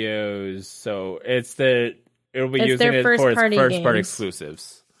Studios, so it'll be using it for its first-party first-party games.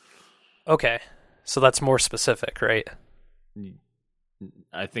 exclusives. Okay, so that's more specific, right?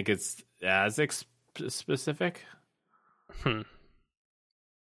 I think it's as specific. I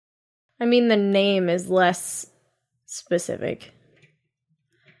mean, the name is less specific,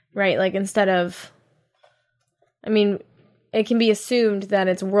 right? Like instead of, I mean, it can be assumed that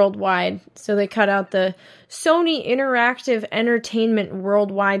it's worldwide. So they cut out the Sony Interactive Entertainment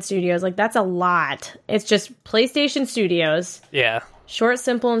Worldwide Studios. Like, that's a lot. It's just PlayStation Studios. Yeah. Short,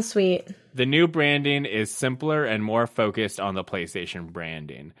 simple, and sweet. The new branding is simpler and more focused on the PlayStation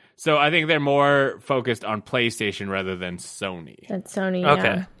branding. So I think they're more focused on PlayStation rather than Sony. That's Sony, Okay.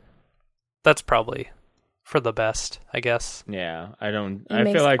 yeah. That's probably for the best, I guess. Yeah, I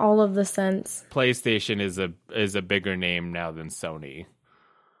Makes feel like all of the sense. PlayStation is a bigger name now than Sony.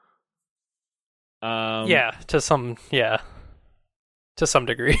 To some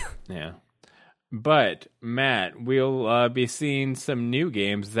degree. Yeah. But Matt, we'll be seeing some new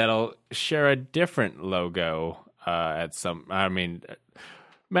games that'll share a different logo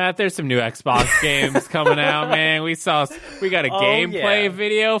Matt, there's some new Xbox games coming out, man. We got a gameplay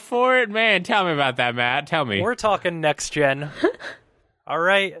video for it. Man, tell me about that, Matt. Tell me. We're talking next gen. All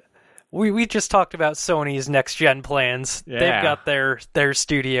right. We just talked about Sony's next gen plans. Yeah. They've got their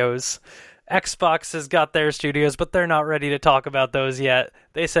studios. Xbox has got their studios, but they're not ready to talk about those yet.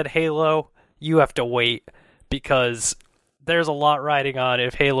 They said Halo, you have to wait because there's a lot riding on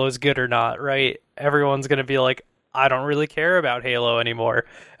if Halo's good or not, right? Everyone's going to be like, I don't really care about Halo anymore.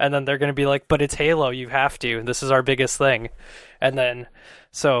 And then they're going to be like, but it's Halo, you have to. This is our biggest thing. And then,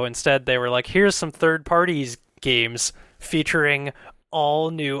 so instead they were like, here's some third parties games featuring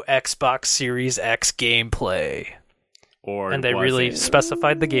all new Xbox Series X gameplay. And they really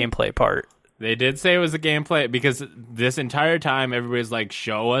specified the gameplay part. They did say it was a gameplay because this entire time everybody's like,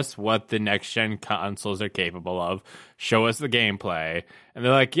 show us what the next gen consoles are capable of. Show us the gameplay. And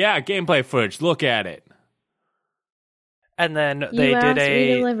they're like, yeah, gameplay footage. Look at it. And then We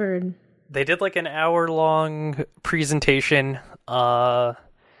delivered. They did like an hour-long presentation.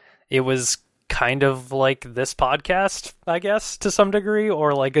 It was kind of like this podcast, I guess, to some degree,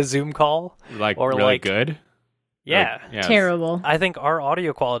 or like a Zoom call. Like or really like, good? Yeah. Yes. Terrible. I think our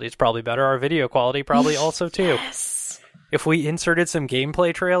audio quality is probably better. Our video quality probably also too. Yes. If we inserted some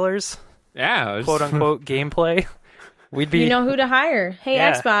gameplay trailers, Yeah. quote unquote gameplay, we'd be You know who to hire. Hey,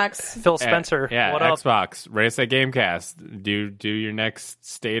 Yeah. Xbox. Phil Spencer. Yeah, what up? Xbox. Race at Gamecast. Do your next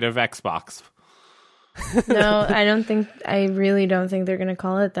state of Xbox. No, I really don't think they're going to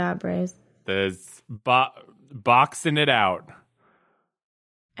call it that, Braze. There's boxing it out.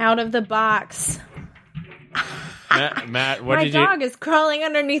 Out of the box. Matt, what My did you... dog is crawling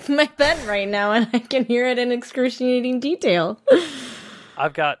underneath my bed right now, and I can hear it in excruciating detail.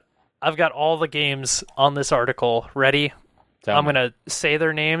 I've got all the games on this article ready. I'm going to say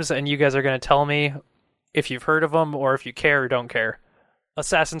their names, and you guys are going to tell me if you've heard of them or if you care or don't care.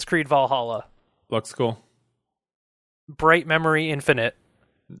 Assassin's Creed Valhalla. Looks cool. Bright Memory Infinite.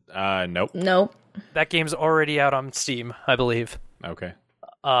 Nope. Nope. That game's already out on Steam, I believe. Okay.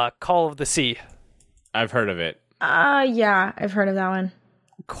 Call of the Sea. I've heard of it. Yeah, I've heard of that one.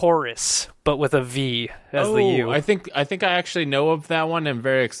 Chorus, but with a V as the U. I think I actually know of that one. I'm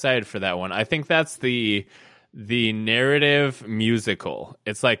very excited for that one. I think that's the narrative musical.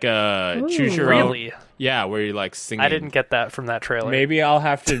 It's like a choose your own. Really? Yeah, where you like singing. I didn't get that from that trailer. Maybe I'll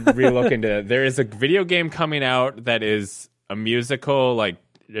have to relook into it. There is a video game coming out that is a musical like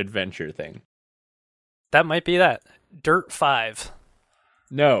adventure thing. That might be that. Dirt 5.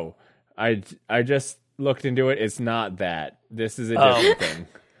 No, I just looked into it. It's not that. This is a different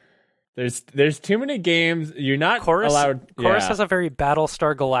thing. There's too many games. You're not allowed. Chorus yeah. has a very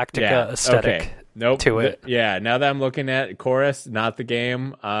Battlestar Galactica aesthetic. Okay. Nope. to it. Yeah. Now that I'm looking at Chorus, not the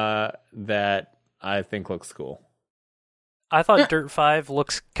game that I think looks cool. I thought Dirt 5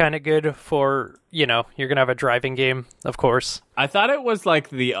 looks kind of good for, you're going to have a driving game, of course. I thought it was like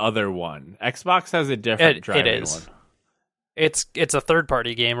the other one. Xbox has a different driving it is. one. It's a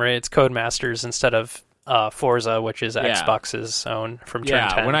third-party game, right? It's Codemasters instead of Forza, which is Xbox's own from Turn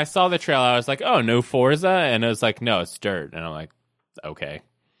 10. When I saw the trailer, I was like, oh, no Forza? And it was like, no, it's Dirt. And I'm like, okay.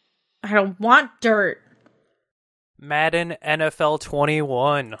 I don't want dirt. Madden NFL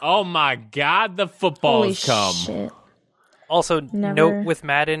 21. Oh my God, the footballs come. Shit. Also, Never. note with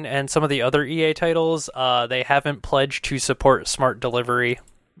Madden and some of the other EA titles, they haven't pledged to support smart delivery,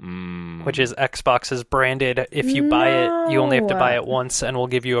 which is Xbox's branded. If you buy it, you only have to buy it once, and we'll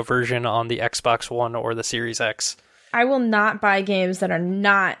give you a version on the Xbox One or the Series X. I will not buy games that are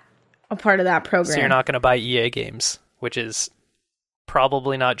not a part of that program. So you're not going to buy EA games, which is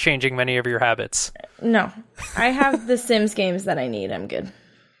probably not changing many of your habits. No. I have the Sims games that I need. I'm good.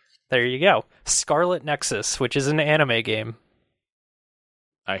 There you go. Scarlet Nexus, which is an anime game.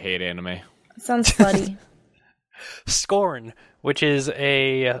 I hate anime. Sounds slutty. Scorn, which is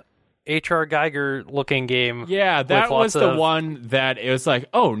a H.R. Geiger looking game. Yeah, that was the of... one that it was like,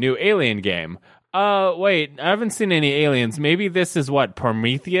 oh, new Alien game. Wait, I haven't seen any aliens. Maybe this is what,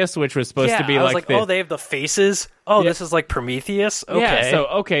 Prometheus, which was supposed to be I was like the... oh, they have the faces? Oh, this is like Prometheus? Okay. Yeah, so,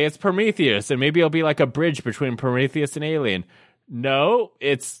 okay, it's Prometheus, and maybe it'll be like a bridge between Prometheus and Alien. No,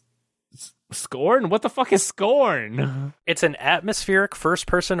 it's Scorn? What the fuck is Scorn? It's an atmospheric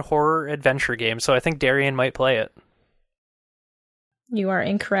first-person horror adventure game, so I think Darian might play it. You are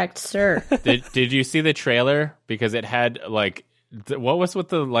incorrect, sir. Did you see the trailer? Because it had, like, what was with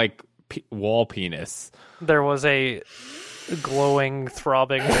the, like, wall penis? There was a glowing,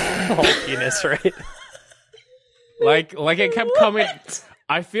 throbbing wall penis, right? Like it kept coming.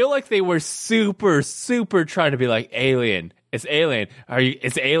 I feel like they were super, super trying to be like, Alien. It's Alien.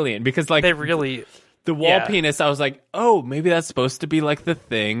 It's Alien. Because, like, they really... The wall penis, I was like, oh, maybe that's supposed to be like the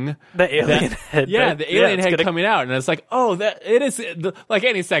thing. The alien head. Yeah, the alien head coming out. And it's like, oh, that it is. Like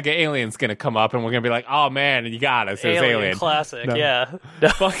any second, alien's going to come up and we're going to be like, oh, man, you got us. It's Alien. Classic, no. yeah.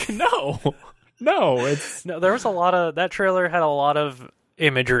 Fucking no. No, it's. No, there was a lot of. That trailer had a lot of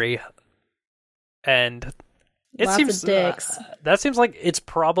imagery. And it Lots seems. of dicks. That seems like it's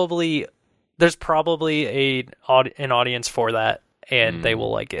probably. There's probably an audience for that, and they will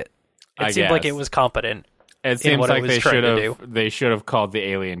like it. It seemed like it was competent. It seems like they should have called the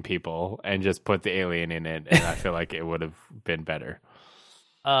alien people and just put the alien in it, and I feel like it would have been better.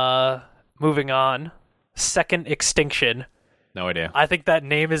 Moving on. Second Extinction. No idea. I think that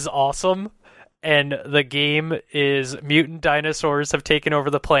name is awesome, and the game is mutant dinosaurs have taken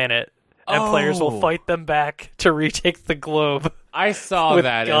over the planet, and players will fight them back to retake the globe. I saw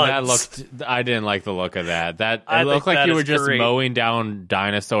that, guns. and I didn't like the look of that. It looked like you were just mowing down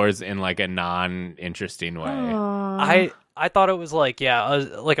dinosaurs in like a non-interesting way. Aww. I thought it was like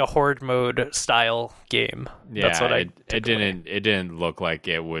a horde mode style game. Yeah, that's what it didn't look like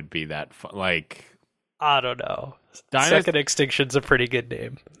it would be that fun. Like, I don't know. Second Extinction's a pretty good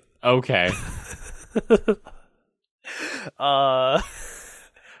name. Okay.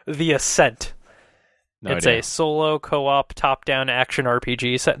 The Ascent. No It's idea. a solo co-op top-down action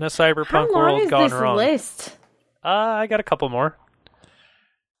RPG set in a How cyberpunk long world is gone this wrong. list? I got a couple more.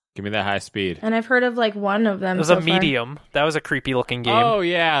 Give me that high speed. And I've heard of like one of them. It was so a Medium. That was a creepy-looking game. Oh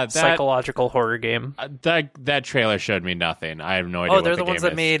yeah, that Psychological horror game. that trailer showed me nothing. I have no idea. Oh, what they're the game ones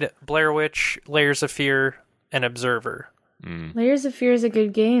that is. made Blair Witch, Layers of Fear, and Observer. Layers of Fear is a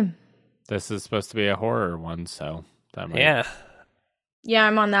good game. This is supposed to be a horror one, so that might... Yeah, Yeah,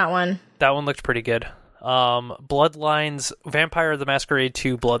 I'm on that one. that one looked pretty good. Bloodlines, Vampire the Masquerade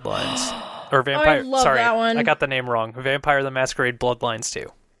 2 Bloodlines. Or Vampire, love sorry, that one. I got the name wrong. Vampire the Masquerade Bloodlines 2.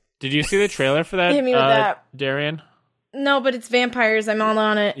 Did you see the trailer for that? Hit me with that. Darian. No, but it's vampires. I'm all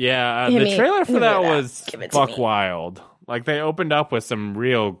on it. Yeah, Hit the me. trailer Hit for me that with that. was Give it to buck me. wild. Like they opened up with some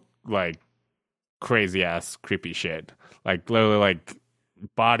real like crazy ass creepy shit. Like literally like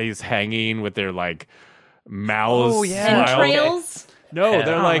bodies hanging with their like mouths. Oh, yeah. smiled. Entrails? No, Yeah.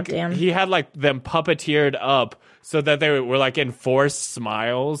 they're Oh, like damn. he had like them puppeteered up so that they were like enforced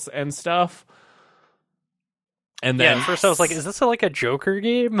smiles and stuff. And Yeah, then at first I was like, is this like a Joker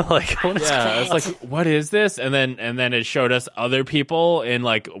game? Like, what is yeah, going it's on? like what is this? And then it showed us other people and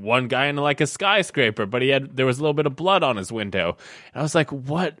like one guy in like a skyscraper, but there was a little bit of blood on his window. And I was like,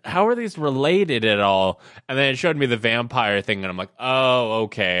 what? How are these related at all? And then it showed me the vampire thing, and I'm like, oh,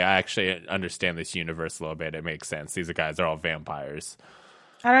 okay, I actually understand this universe a little bit. It makes sense. These guys are all vampires.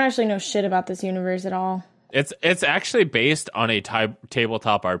 I don't actually know shit about this universe at all. It's actually based on a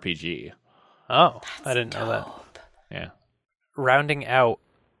tabletop RPG. Oh, I didn't know that. Yeah. Rounding out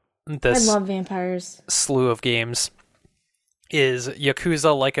I this love vampires. slew of games is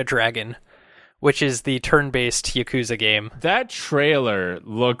Yakuza Like a Dragon, which is the turn-based Yakuza game. That trailer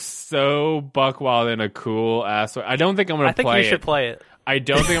looks so buck wild in a cool ass way. I don't think I'm gonna I think play you it. should play it. I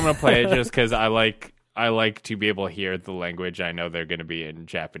don't think I'm gonna play it just because I like to be able to hear the language. I know they're gonna be in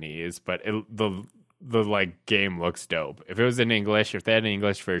Japanese, but the like game looks dope. If it was in English, if they had an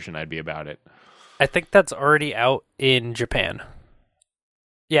English version, I'd be about it. I think that's already out in Japan.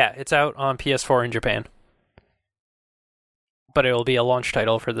 Yeah, it's out on PS4 in Japan. But it will be a launch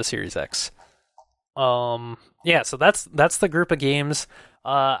title for the Series X. Yeah, so that's the group of games.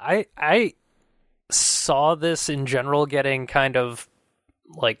 I saw this in general getting kind of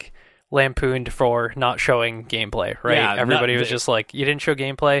like lampooned for not showing gameplay, right? Yeah, Everybody was just like, you didn't show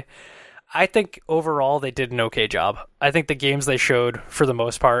gameplay. I think overall they did an okay job. I think the games they showed, for the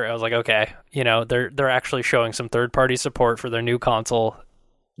most part, I was like, okay, they're actually showing some third-party support for their new console.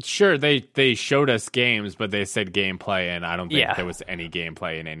 Sure, they showed us games, but they said gameplay, and I don't think Yeah. there was any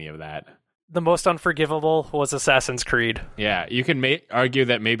gameplay in any of that. The most unforgivable was Assassin's Creed. Yeah, you can argue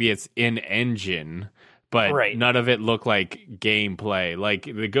that maybe it's in engine, but Right. none of it looked like gameplay. Like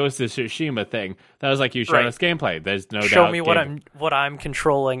the Ghost of Tsushima thing, that was like you showed Right. us gameplay. There's no Show doubt me game- what I'm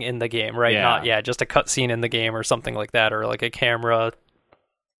controlling in the game, right? Yeah. Not just a cutscene in the game or something like that, or like a camera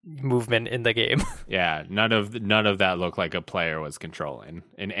movement in the game. Yeah, none of that looked like a player was controlling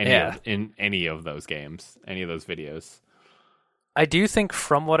in any in any of those games, any of those videos. I do think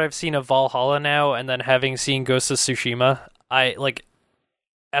from what I've seen of Valhalla now, and then having seen Ghost of Tsushima, I like,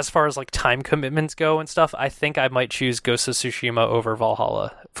 as far as like time commitments go and stuff, I think I might choose Ghost of Tsushima over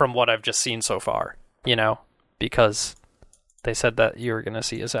Valhalla from what I've just seen so far, because they said that you were going to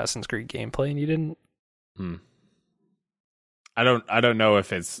see Assassin's Creed gameplay and you didn't. I don't know if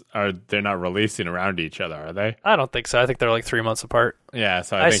they're not releasing around each other, are they? I don't think so. I think they're like 3 months apart. Yeah,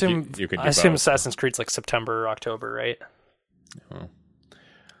 so I think assume you could do I assume both. Assassin's Creed's like September or October, right?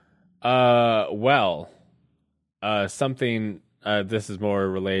 Something this is more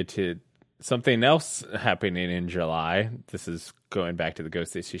related to something else happening in July. This is going back to the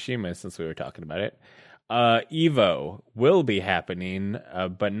Ghost of Tsushima since we were talking about it. Evo will be happening,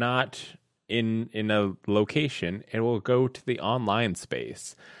 but not in a location. It will go to the online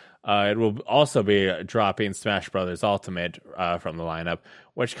space. It will also be dropping Smash Brothers Ultimate from the lineup,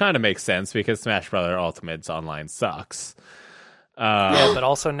 which kind of makes sense because Smash Brothers Ultimate's online sucks. Yeah, but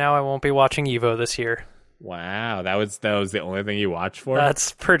also now I won't be watching Evo this year. Wow, that was the only thing you watched for?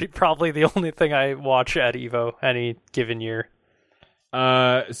 That's probably the only thing I watch at Evo any given year.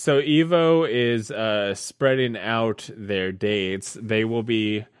 So Evo is spreading out their dates.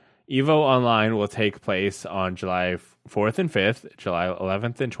 Evo Online will take place on July 4th and 5th, July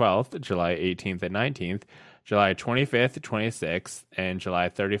 11th and 12th, July 18th and 19th, July 25th, 26th, and July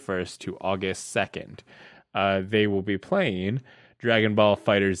 31st to August 2nd. They will be playing Dragon Ball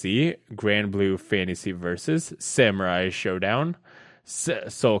FighterZ, Grand Blue Fantasy Versus, Samurai Showdown,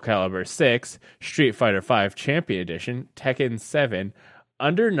 Soul Calibur 6, Street Fighter V Champion Edition, Tekken 7,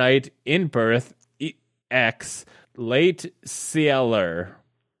 Under Night, In Birth X, late seller.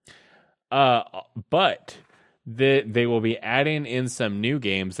 But they will be adding in some new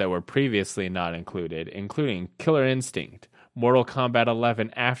games that were previously not included, including Killer Instinct, Mortal Kombat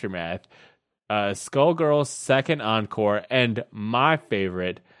 11 Aftermath, Skullgirls Second Encore, and my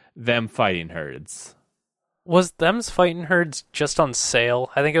favorite, Them Fighting Herds. Was Them's Fighting Herds just on sale?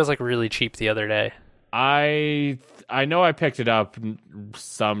 I think it was like really cheap the other day. I know I picked it up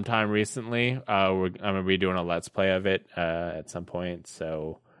sometime recently. I'm gonna be doing a Let's Play of it at some point,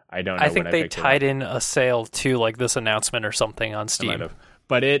 so I don't know. I think when they picked tied in a sale to like this announcement or something on Steam.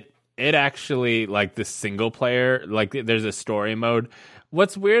 But it actually, like, the single player, like, there's a story mode.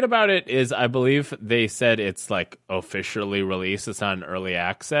 What's weird about it is I believe they said it's like officially released. It's not an early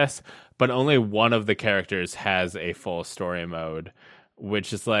access, but only one of the characters has a full story mode,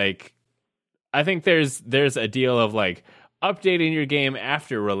 which is like, I think there's a deal of like updating your game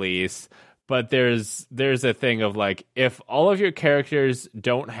after release, but there's a thing of like, if all of your characters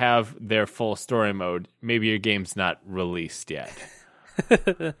don't have their full story mode, maybe your game's not released yet.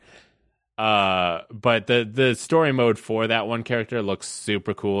 But the story mode for that one character looks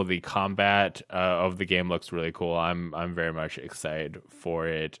super cool. The combat of the game looks really cool. I'm very much excited for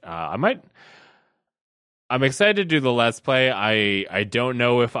it. I'm excited to do the Let's Play. I don't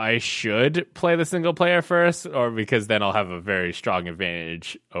know if I should play the single player first, or because then I'll have a very strong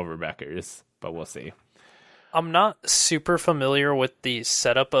advantage over Beckers, but we'll see. I'm not super familiar with the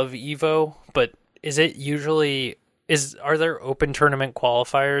setup of EVO, but is it usually... Are there open tournament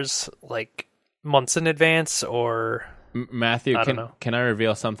qualifiers like months in advance, or Matthew? Can I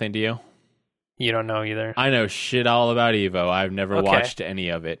reveal something to you? You don't know either. I know shit all about EVO. I've never watched any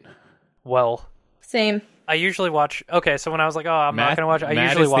of it. Well, same. I usually watch. Okay, so when I was like, I'm not going to watch. I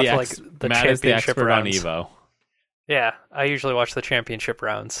usually watch the Matt championship is the expert rounds. on EVO. Yeah, I usually watch the championship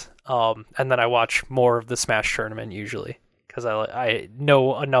rounds, and then I watch more of the Smash tournament usually because I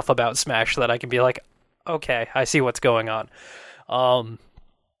know enough about Smash that I can be like, okay, I see what's going on.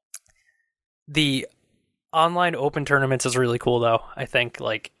 The online open tournaments is really cool, though. I think,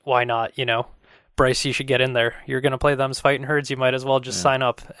 like, why not? Bryce, you should get in there. You're going to play Them's Fighting Herds. You might as well just sign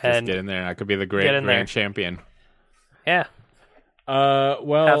up and get in there. I could be the grand champion. Yeah.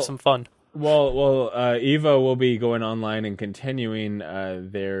 Well, have some fun. Well, EVO will be going online and continuing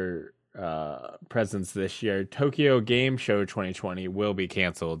their presence this year. Tokyo Game Show 2020 will be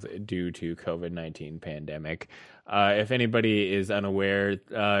canceled due to COVID-19 pandemic. If anybody is unaware,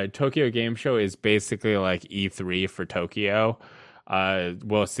 Tokyo Game Show is basically like E3 for Tokyo.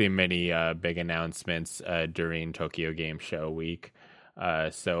 We'll see many big announcements during Tokyo Game Show week.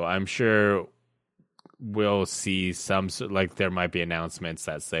 So I'm sure we'll see some, like, there might be announcements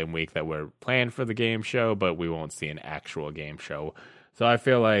that same week that were planned for the game show, but we won't see an actual game show. So I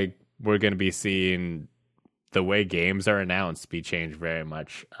feel like we're going to be seeing the way games are announced be changed very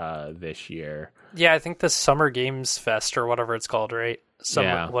much this year. Yeah, I think the Summer Games Fest or whatever it's called, right?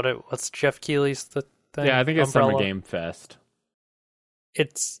 What's Jeff Keighley's thing? Yeah, I think it's Umbrella? Summer Game Fest.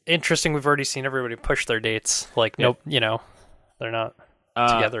 It's interesting. We've already seen everybody push their dates. Like, nope, they're not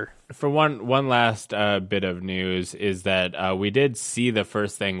together. For one last bit of news is that we did see the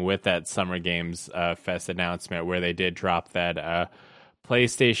first thing with that Summer Games Fest announcement, where they did drop that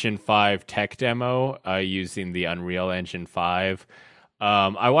PlayStation 5 tech demo using the Unreal Engine 5.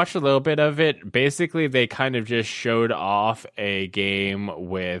 I watched a little bit of it. Basically, they kind of just showed off a game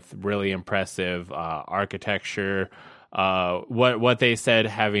with really impressive architecture. What they said,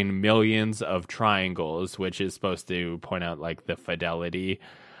 having millions of triangles, which is supposed to point out like the fidelity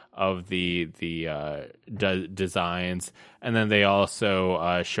of the designs. And then they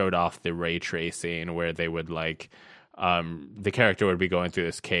also showed off the ray tracing, where they would like the character would be going through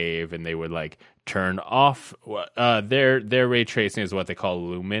this cave, and they would like turn off their ray tracing is what they call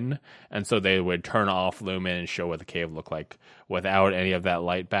lumen, and so they would turn off lumen and show what the cave looked like without any of that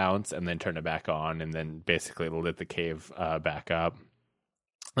light bounce, and then turn it back on, and then basically lit the cave back up.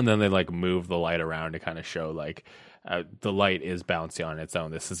 And then they like move the light around to kind of show like the light is bouncy on its own.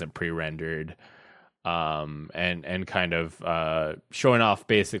 This isn't pre-rendered. And kind of showing off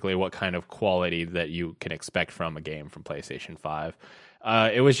basically what kind of quality that you can expect from a game from PlayStation 5.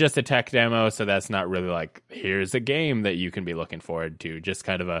 It was just a tech demo, so that's not really like, here's a game that you can be looking forward to. Just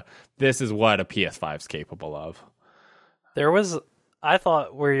kind of this is what a PS5 is capable of. I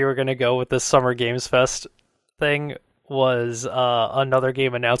thought where you were going to go with this Summer Games Fest thing was another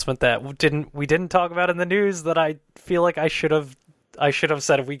game announcement that we didn't talk about in the news that I feel like I should have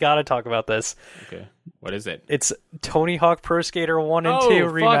said, we got to talk about this. Okay. What is it? It's Tony Hawk Pro Skater 1 and 2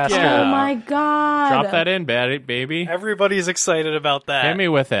 remastered. Yeah. Oh my god. Drop that in, baby. Everybody's excited about that. Hit me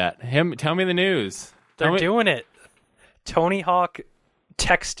with that. Tell me the news. They're doing it. Tony Hawk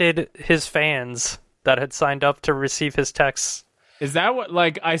texted his fans that had signed up to receive his texts. Is that what,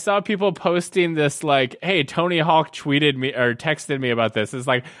 like, I saw people posting this, like, hey, Tony Hawk tweeted me or texted me about this. It's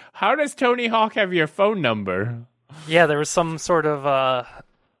like, how does Tony Hawk have your phone number? Yeah, there was some sort of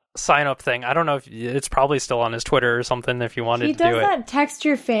sign-up thing. I don't know if it's probably still on his Twitter or something if you wanted to do it. He does that text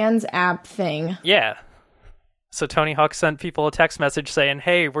your fans app thing. Yeah. So Tony Hawk sent people a text message saying,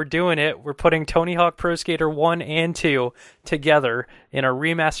 hey, we're doing it. We're putting Tony Hawk Pro Skater 1 and 2 together in a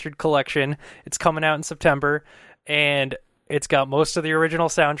remastered collection. It's coming out in September, and it's got most of the original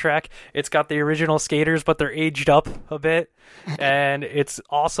soundtrack. It's got the original skaters, but they're aged up a bit, and it's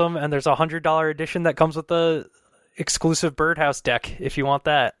awesome. And there's a $100 edition that comes with the exclusive Birdhouse deck if you want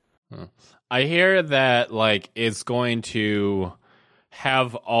that. I hear that, like, it's going to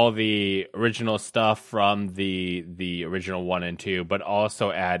have all the original stuff from the original 1 and 2, but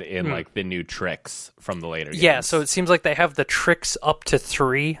also add in like the new tricks from the later games. Yeah, so it seems like they have the tricks up to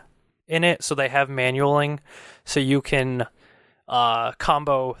 3 in it, so they have manualing, so you can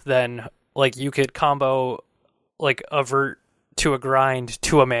combo then, like you could combo like a vert to a grind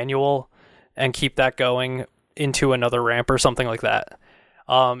to a manual and keep that going into another ramp or something like that.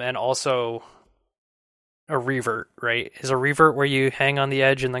 And also a revert, right? Is a revert where you hang on the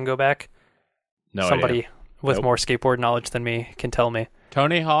edge and then go back? No Somebody idea. with more skateboard knowledge than me can tell me.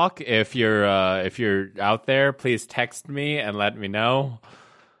 Tony Hawk, if you're out there, please text me and let me know.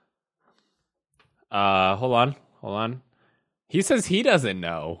 Hold on. He says he doesn't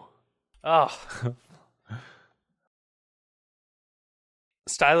know. Oh.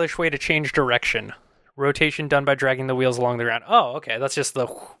 Stylish way to change direction. Rotation done by dragging the wheels along the ground. Oh, okay. That's just the...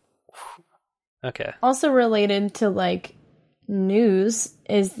 Okay. Also related to, like, news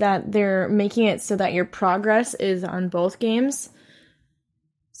is that they're making it so that your progress is on both games.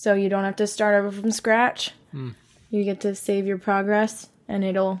 So you don't have to start over from scratch. You get to save your progress, and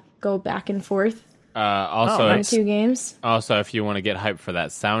it'll go back and forth. Also, on 2 games. Also, if you want to get hyped for that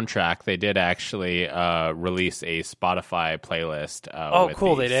soundtrack, they did actually release a Spotify playlist. With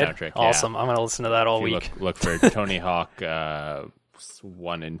cool! The they did. Soundtrack. Awesome! I'm gonna listen to that all week. Look for Tony Hawk 1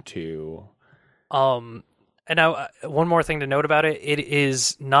 and 2. And now one more thing to note about it: it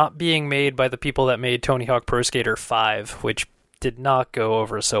is not being made by the people that made Tony Hawk Pro Skater 5, which did not go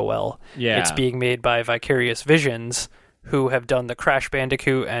over so well. Yeah, it's being made by Vicarious Visions, who have done the Crash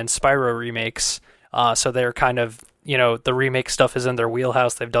Bandicoot and Spyro remakes. So they're kind of, the remake stuff is in their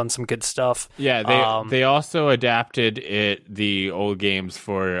wheelhouse. They've done some good stuff. Yeah, they also adapted the old games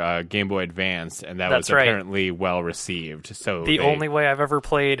for Game Boy Advance, and that was apparently well received. So the only way I've ever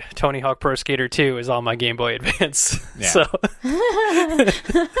played Tony Hawk Pro Skater 2 is on my Game Boy Advance. Yeah.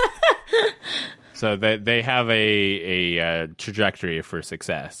 So they have a trajectory for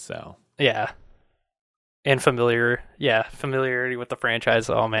success. So yeah. And familiarity with the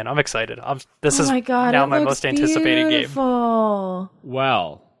franchise. Oh man, I'm excited. This is now my most anticipated game.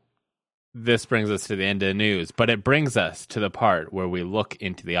 Well, this brings us to the end of the news, but it brings us to the part where we look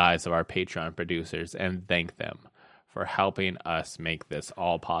into the eyes of our Patreon producers and thank them for helping us make this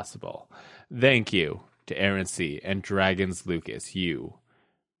all possible. Thank you to Aaron C. and Dragons Lucas. You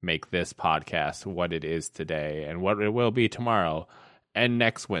make this podcast what it is today and what it will be tomorrow and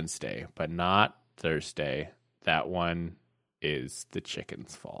next Wednesday, but not Thursday. That one is the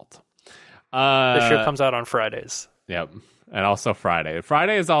chicken's fault. The show comes out on Fridays. Yep. And also Friday.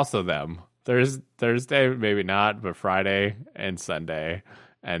 Friday is also them. Thursday, maybe not, but Friday and Sunday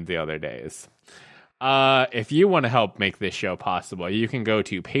and the other days. If you want to help make this show possible, you can go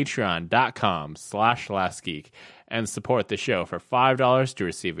to patreon.com/lastgeek and support the show for $5 to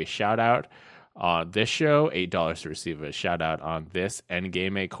receive a shout out on this show, $8 to receive a shout out on this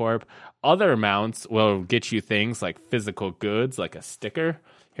Endgame Corp. Other amounts will get you things like physical goods, like a sticker.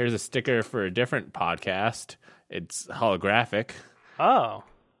 Here's a sticker for a different podcast. It's holographic. Oh.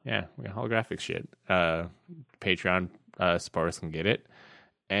 Yeah, we got holographic shit. Patreon supporters can get it.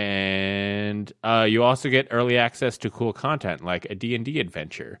 And you also get early access to cool content like a D&D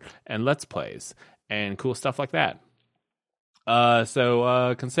adventure and Let's Plays and cool stuff like that.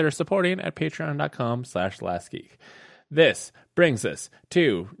 So consider supporting at patreon.com/lastgeek. This brings us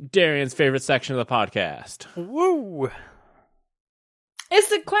to Darian's favorite section of the podcast. Woo! It's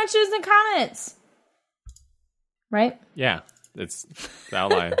the questions and comments. Right? Yeah, it's the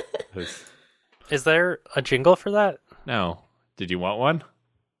outline. Is there a jingle for that? No. Did you want one?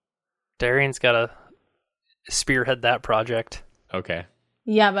 Darian's got to spearhead that project. Okay.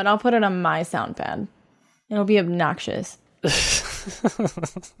 Yeah, but I'll put it on my sound pad. It'll be obnoxious. Do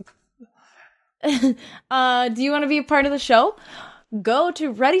you want to be a part of the show? Go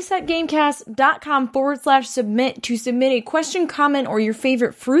to readysetgamecast.com/submit to submit a question, comment, or your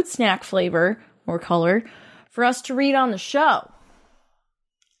favorite fruit snack flavor or color for us to read on the show.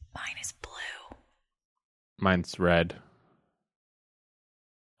 Mine is blue. Mine's red.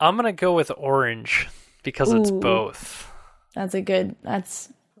 I'm going to go with orange because it's both. That's a good,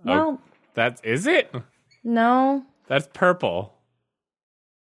 Is it? No. That's purple.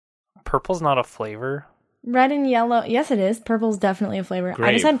 Purple's not a flavor. Red and yellow. Yes, it is. Purple's definitely a flavor. Grape.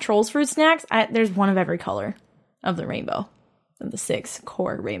 I just had Trolls fruit snacks. There's one of every color of the rainbow. Of the 6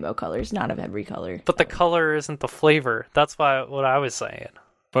 core rainbow colors, not of every color. But the color isn't the flavor. That's what I was saying.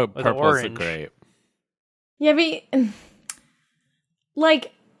 But With purple's a orange. grape. Yeah, but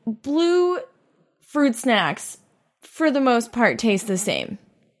like blue fruit snacks, for the most part, taste the same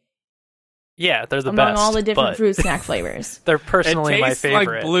Yeah, they're the among best. all the different but fruit snack flavors. They're personally It my tastes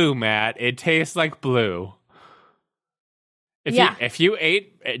favorite. like blue, Matt. It tastes like blue. If you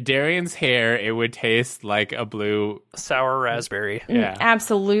ate Darian's hair, it would taste like a blue. Sour raspberry. Yeah.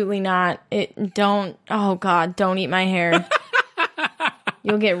 Absolutely not. Oh God, don't eat my hair.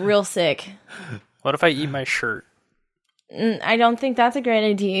 You'll get real sick. What if I eat my shirt? I don't think that's a great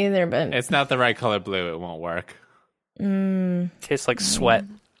idea either, but It's not the right color blue. It won't work. Tastes like sweat.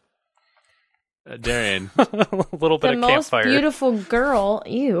 Darian. A little bit the of most campfire. beautiful girl,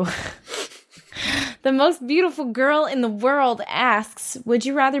 the most beautiful girl in the world asks, would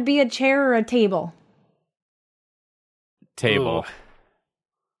you rather be a chair or a table? Table. Ooh.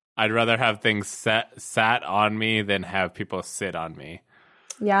 I'd rather have things sat on me than have people sit on me.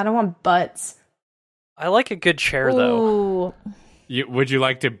 Yeah, I don't want butts. I like a good chair, though. Ooh. Would you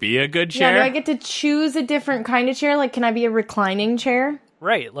like to be a good Yeah, chair? do I get to choose a different kind of chair? Like, can I be a reclining chair?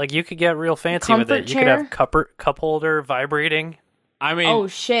 Right, like you could get real fancy with Comfort it. You could have chair? cup holder vibrating. I mean, Oh,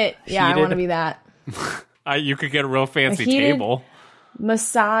 shit. Yeah, I Heated? want to be that. you could get a real fancy heated- table.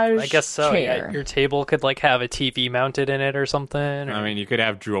 Massage I guess so. chair. Yeah, your table could like have a TV mounted in it or something. Or... I mean, you could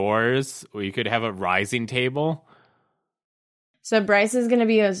have drawers, or you could have a rising table. So Bryce is going to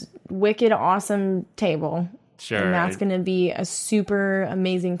be a wicked awesome table. Sure. And that's going to be a super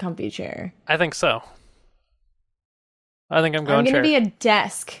amazing comfy chair. I think so. I think I'm going I'm going chair. to be a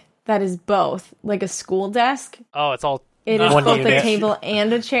desk that is both, like a school desk. Oh, it's all It is one both unit. a table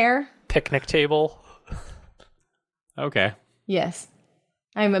and a chair. Picnic table. Okay. Yes.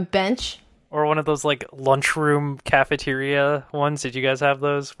 I'm a bench. Or one of those like lunchroom cafeteria ones. Did you guys have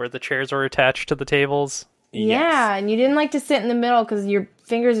those where the chairs are attached to the tables? Yeah, and you didn't like to sit in the middle because your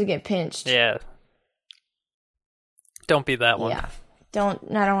fingers would get pinched. Yeah. Don't be that one. Yeah.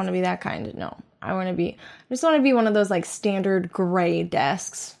 I don't want to be that kind. No. I just want to be one of those like standard gray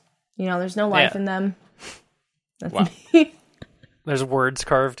desks. You know, there's no life Yeah. in them. That's Wow. me. There's words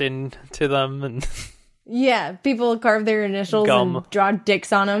carved into them and Yeah, people carve their initials Gum. and draw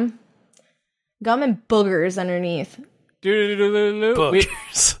dicks on them. Gum and boogers underneath. We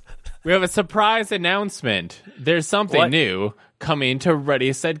boogers. we have a surprise announcement. There's something What? new coming to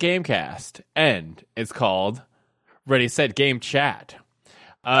Ready Set Gamecast, and it's called Ready Set Game Chat.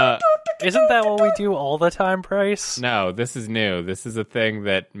 Isn't that what we do all the time, Bryce? No, this is new. This is a thing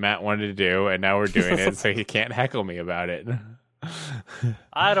that Matt wanted to do, and now we're doing it, so he can't heckle me about it.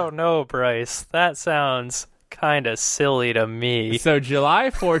 I don't know, Bryce. That sounds kind of silly to me. So July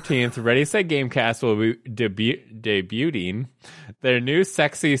 14th, Ready Set Gamecast will be debuting their new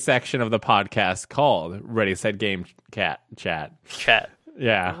sexy section of the podcast called Ready Set Game Chat. Chat.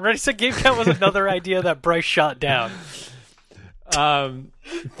 Yeah. Ready Set Game Cat was another idea that Bryce shot down.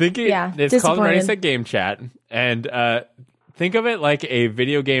 Thinking Yeah, it's called Ready disappointed. Set Game Chat, and think of it like a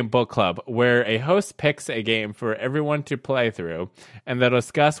video game book club where a host picks a game for everyone to play through, and they'll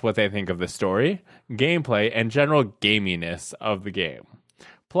discuss what they think of the story, gameplay, and general gaminess of the game.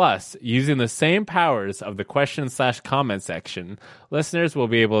 Plus, using the same powers of the question/comment section, listeners will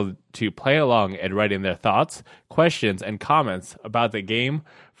be able to play along and write in their thoughts, questions, and comments about the game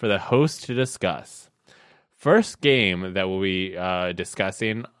for the host to discuss. First game that we'll be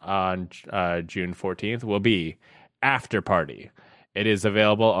discussing on June 14th will be After Party. It is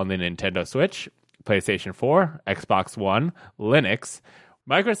available on the Nintendo Switch, PlayStation 4, Xbox One, Linux,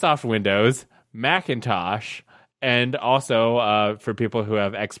 Microsoft Windows, Macintosh, and also for people who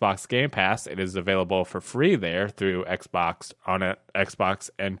have Xbox Game Pass, it is available for free there through Xbox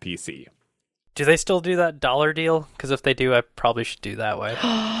and PC. Do they still do that dollar deal? Because if they do, I probably should do that way.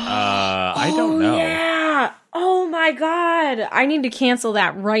 I don't know. Yeah. Oh my god. I need to cancel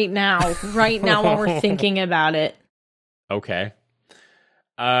that right now. Right now while we're thinking about it. Okay.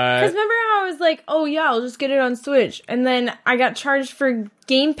 Because remember how I was like, oh yeah, I'll just get it on Switch. And then I got charged for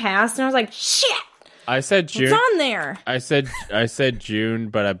Game Pass and I was like, shit. I said June. It's on there. I said June,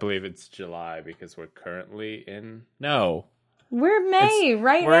 but I believe it's July because we're currently in. No. We're May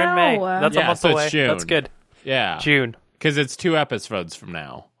right We're now. in May. That's a month so away. it's June. That's good. Yeah. June. Because it's 2 episodes from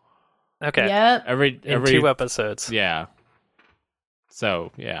now. Okay. Yep. Every In 2 episodes. Yeah.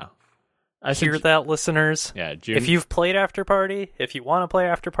 So, yeah. I Hear should, that, listeners? Yeah, June. If you've played After Party, if you want to play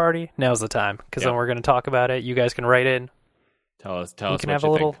After Party, now's the time. Because then we're going to talk about it. You guys can write in. Tell us We what can have you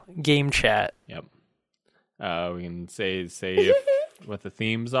a little think. game chat. Yep. We can say what the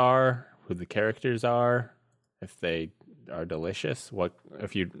themes are, who the characters are, if they are delicious,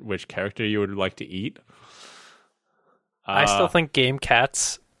 which character you would like to eat. I still think Game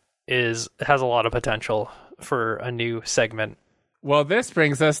Cats has a lot of potential for a new segment. Well, this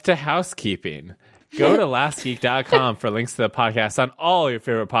brings us to housekeeping. Go to lastgeek.com for links to the podcast on all your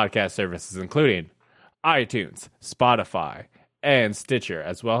favorite podcast services, including iTunes, Spotify, and Stitcher,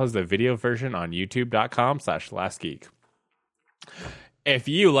 as well as the video version on youtube.com/lastgeek. If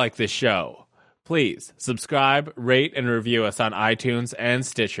you like this show, please subscribe, rate, and review us on iTunes and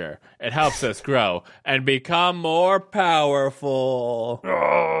Stitcher. It helps us grow and become more powerful.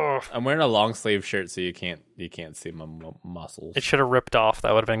 I'm wearing a long sleeve shirt, so you can't see my muscles. It should have ripped off.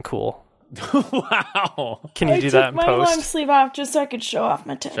 That would have been cool. Wow! Can you do that in I took my long post? sleeve off just so I could show off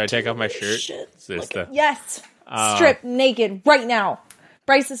my tattoo. Should I take off my shirt? Shit. So it's Yes. Strip naked right now.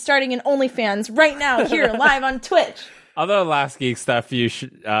 Bryce is starting an OnlyFans right now here live on Twitch. Other Last Geek stuff you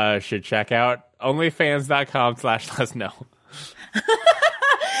should check out. Onlyfans.com/let's know.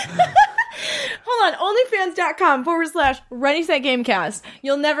 Hold on, onlyfans.com/Ready Set Gamecast.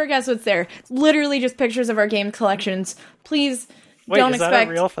 You'll never guess what's there. It's literally just pictures of our game collections. Please Wait, don't is expect. that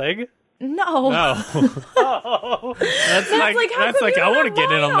a real thing? No. No. That's like how come you I want to have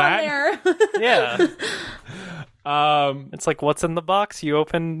get in on mine that. Yeah. It's like, what's in the box? You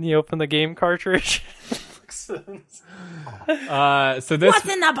open the game cartridge. So this What's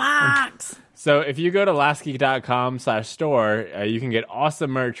in the box? So if you go to lastgeek.com/store, you can get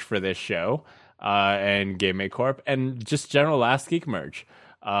awesome merch for this show and Game Make Corp and just general Last Geek merch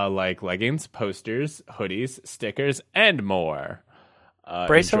like leggings, posters, hoodies, stickers, and more.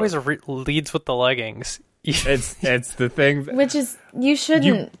 Bryce always leads with the leggings. It's the thing. Which is, you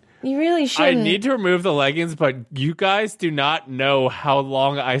shouldn't. You really I shouldn't. need to remove the leggings, but you guys do not know how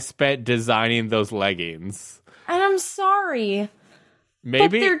long I spent designing those leggings. And I'm sorry. Maybe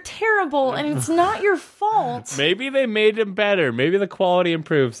But they're terrible, and it's not your fault. Maybe they made them better. Maybe the quality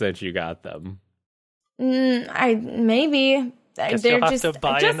improves since you got them. Maybe. Guess They're you'll have just, to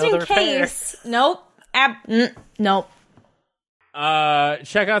buy just in another pair. case. Nope. Nope.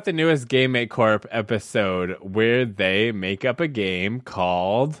 Check out the newest Game Make Corp episode where they make up a game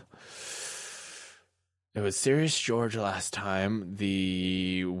called. It was Serious George last time.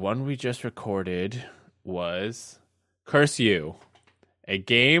 The one we just recorded was Curse You, a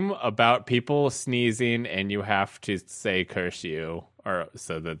game about people sneezing and you have to say "curse you" or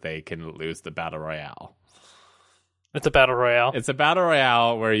so that they can lose the battle royale. It's a battle royale. It's a battle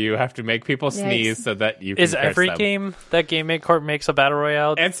royale where you have to make people sneeze so that you can Is curse every them. game that Game Make Corp makes a battle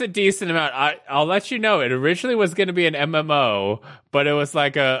royale? It's a decent amount. I'll let you know. It originally was going to be an MMO, but it was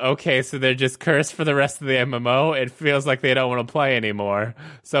like okay, so they're just cursed for the rest of the MMO. It feels like they don't want to play anymore.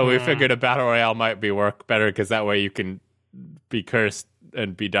 So we figured a battle royale might work better because that way you can be cursed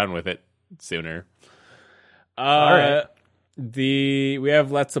and be done with it sooner. All right. We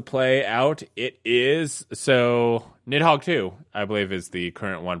have Let's a Play out. It is Nidhogg 2, I believe, is the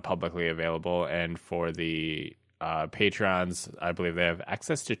current one publicly available, and for the patrons, I believe they have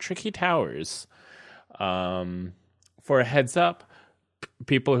access to Tricky Towers. For a heads up,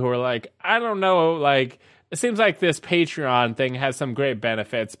 people who are like, I don't know, like it seems like this Patreon thing has some great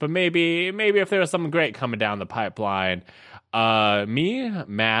benefits, but maybe if there was something great coming down the pipeline, me,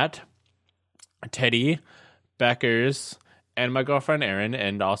 Matt, Teddy, Beckers, and my girlfriend Erin,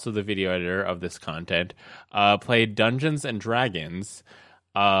 and also the video editor of this content, played Dungeons and Dragons.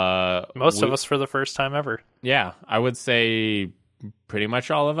 Most of us for the first time ever. Yeah, I would say pretty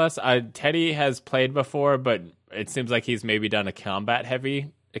much all of us. Teddy has played before, but it seems like he's maybe done a combat-heavy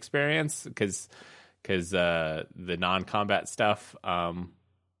experience because the non-combat stuff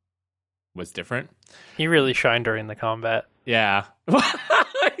was different. He really shined during the combat. Yeah.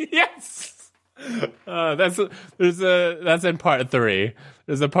 Yes. That's in part 3.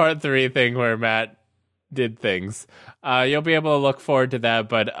 There's a part 3 thing where Matt did things. You'll be able to look forward to that,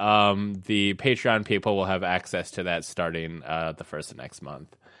 but the Patreon people will have access to that starting the first of next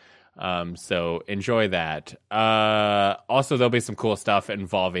month. So enjoy that. Also, there'll be some cool stuff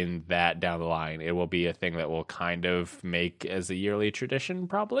involving that down the line. It will be a thing that we'll kind of make as a yearly tradition,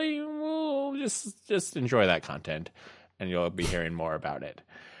 probably. We'll just enjoy that content, and you'll be hearing more about it.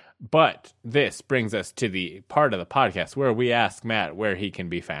 But this brings us to the part of the podcast where we ask Matt where he can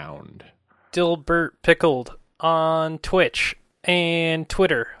be found. Dilbert Pickled on Twitch and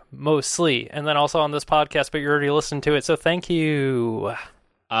Twitter, mostly. And then also on this podcast, but you already listened to it, so thank you.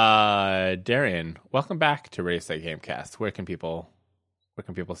 Darian, welcome back to Race That Gamecast. Where can people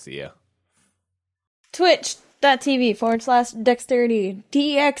see you? Twitch.tv/dexterity.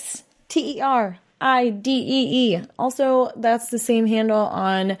 DEXTERIDEE. Also, that's the same handle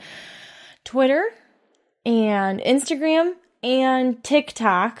on Twitter and Instagram and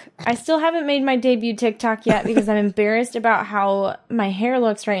TikTok. I still haven't made my debut TikTok yet because I'm embarrassed about how my hair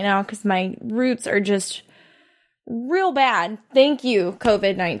looks right now because my roots are just real bad. Thank you,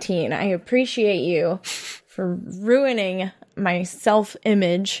 COVID-19. I appreciate you for ruining my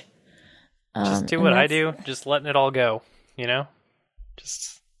self-image. Just do what I do. Just letting it all go, you know?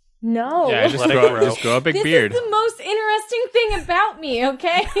 No. Yeah, just grow a big beard. This is the most interesting thing about me,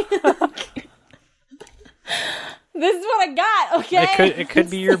 okay? This is what I got, okay? It could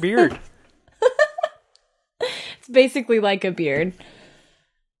be your beard. It's basically like a beard.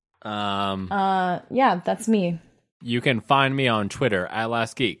 Yeah, that's me. You can find me on Twitter at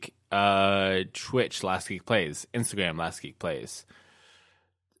Last Geek, Twitch Last Geek Plays, Instagram Last Geek Plays,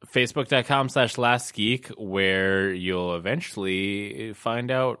 Facebook.com/Last Geek, where you'll eventually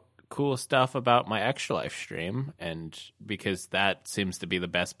find out cool stuff about my Extra Life stream, and because that seems to be the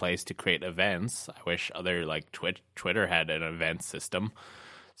best place to create events. I wish other Twitter had an event system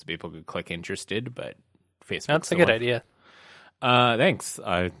so people could click interested, but Facebook. That's a good idea. Thanks.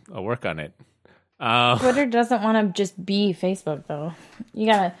 I'll work on it. Twitter doesn't want to just be Facebook though. You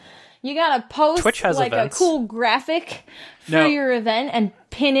gotta post Twitch has like events. A cool graphic for your event and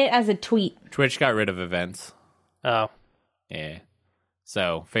pin it as a tweet. Twitch got rid of events. Oh. Yeah.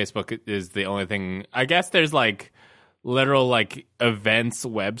 So Facebook is the only thing. I guess there's literal events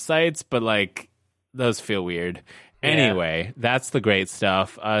websites, but those feel weird. Yeah. Anyway, that's the great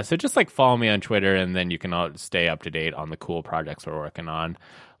stuff. So just follow me on Twitter, and then you can all stay up to date on the cool projects we're working on,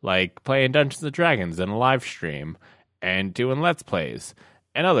 like playing Dungeons and Dragons in a live stream and doing Let's Plays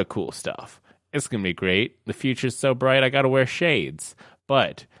and other cool stuff. It's going to be great. The future's so bright, I got to wear shades.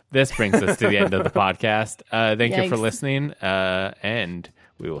 But this brings us to the end of the podcast. Thank you for listening, and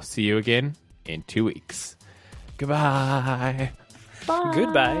we will see you again in 2 weeks. Goodbye. Bye.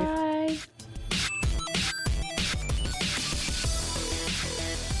 Goodbye.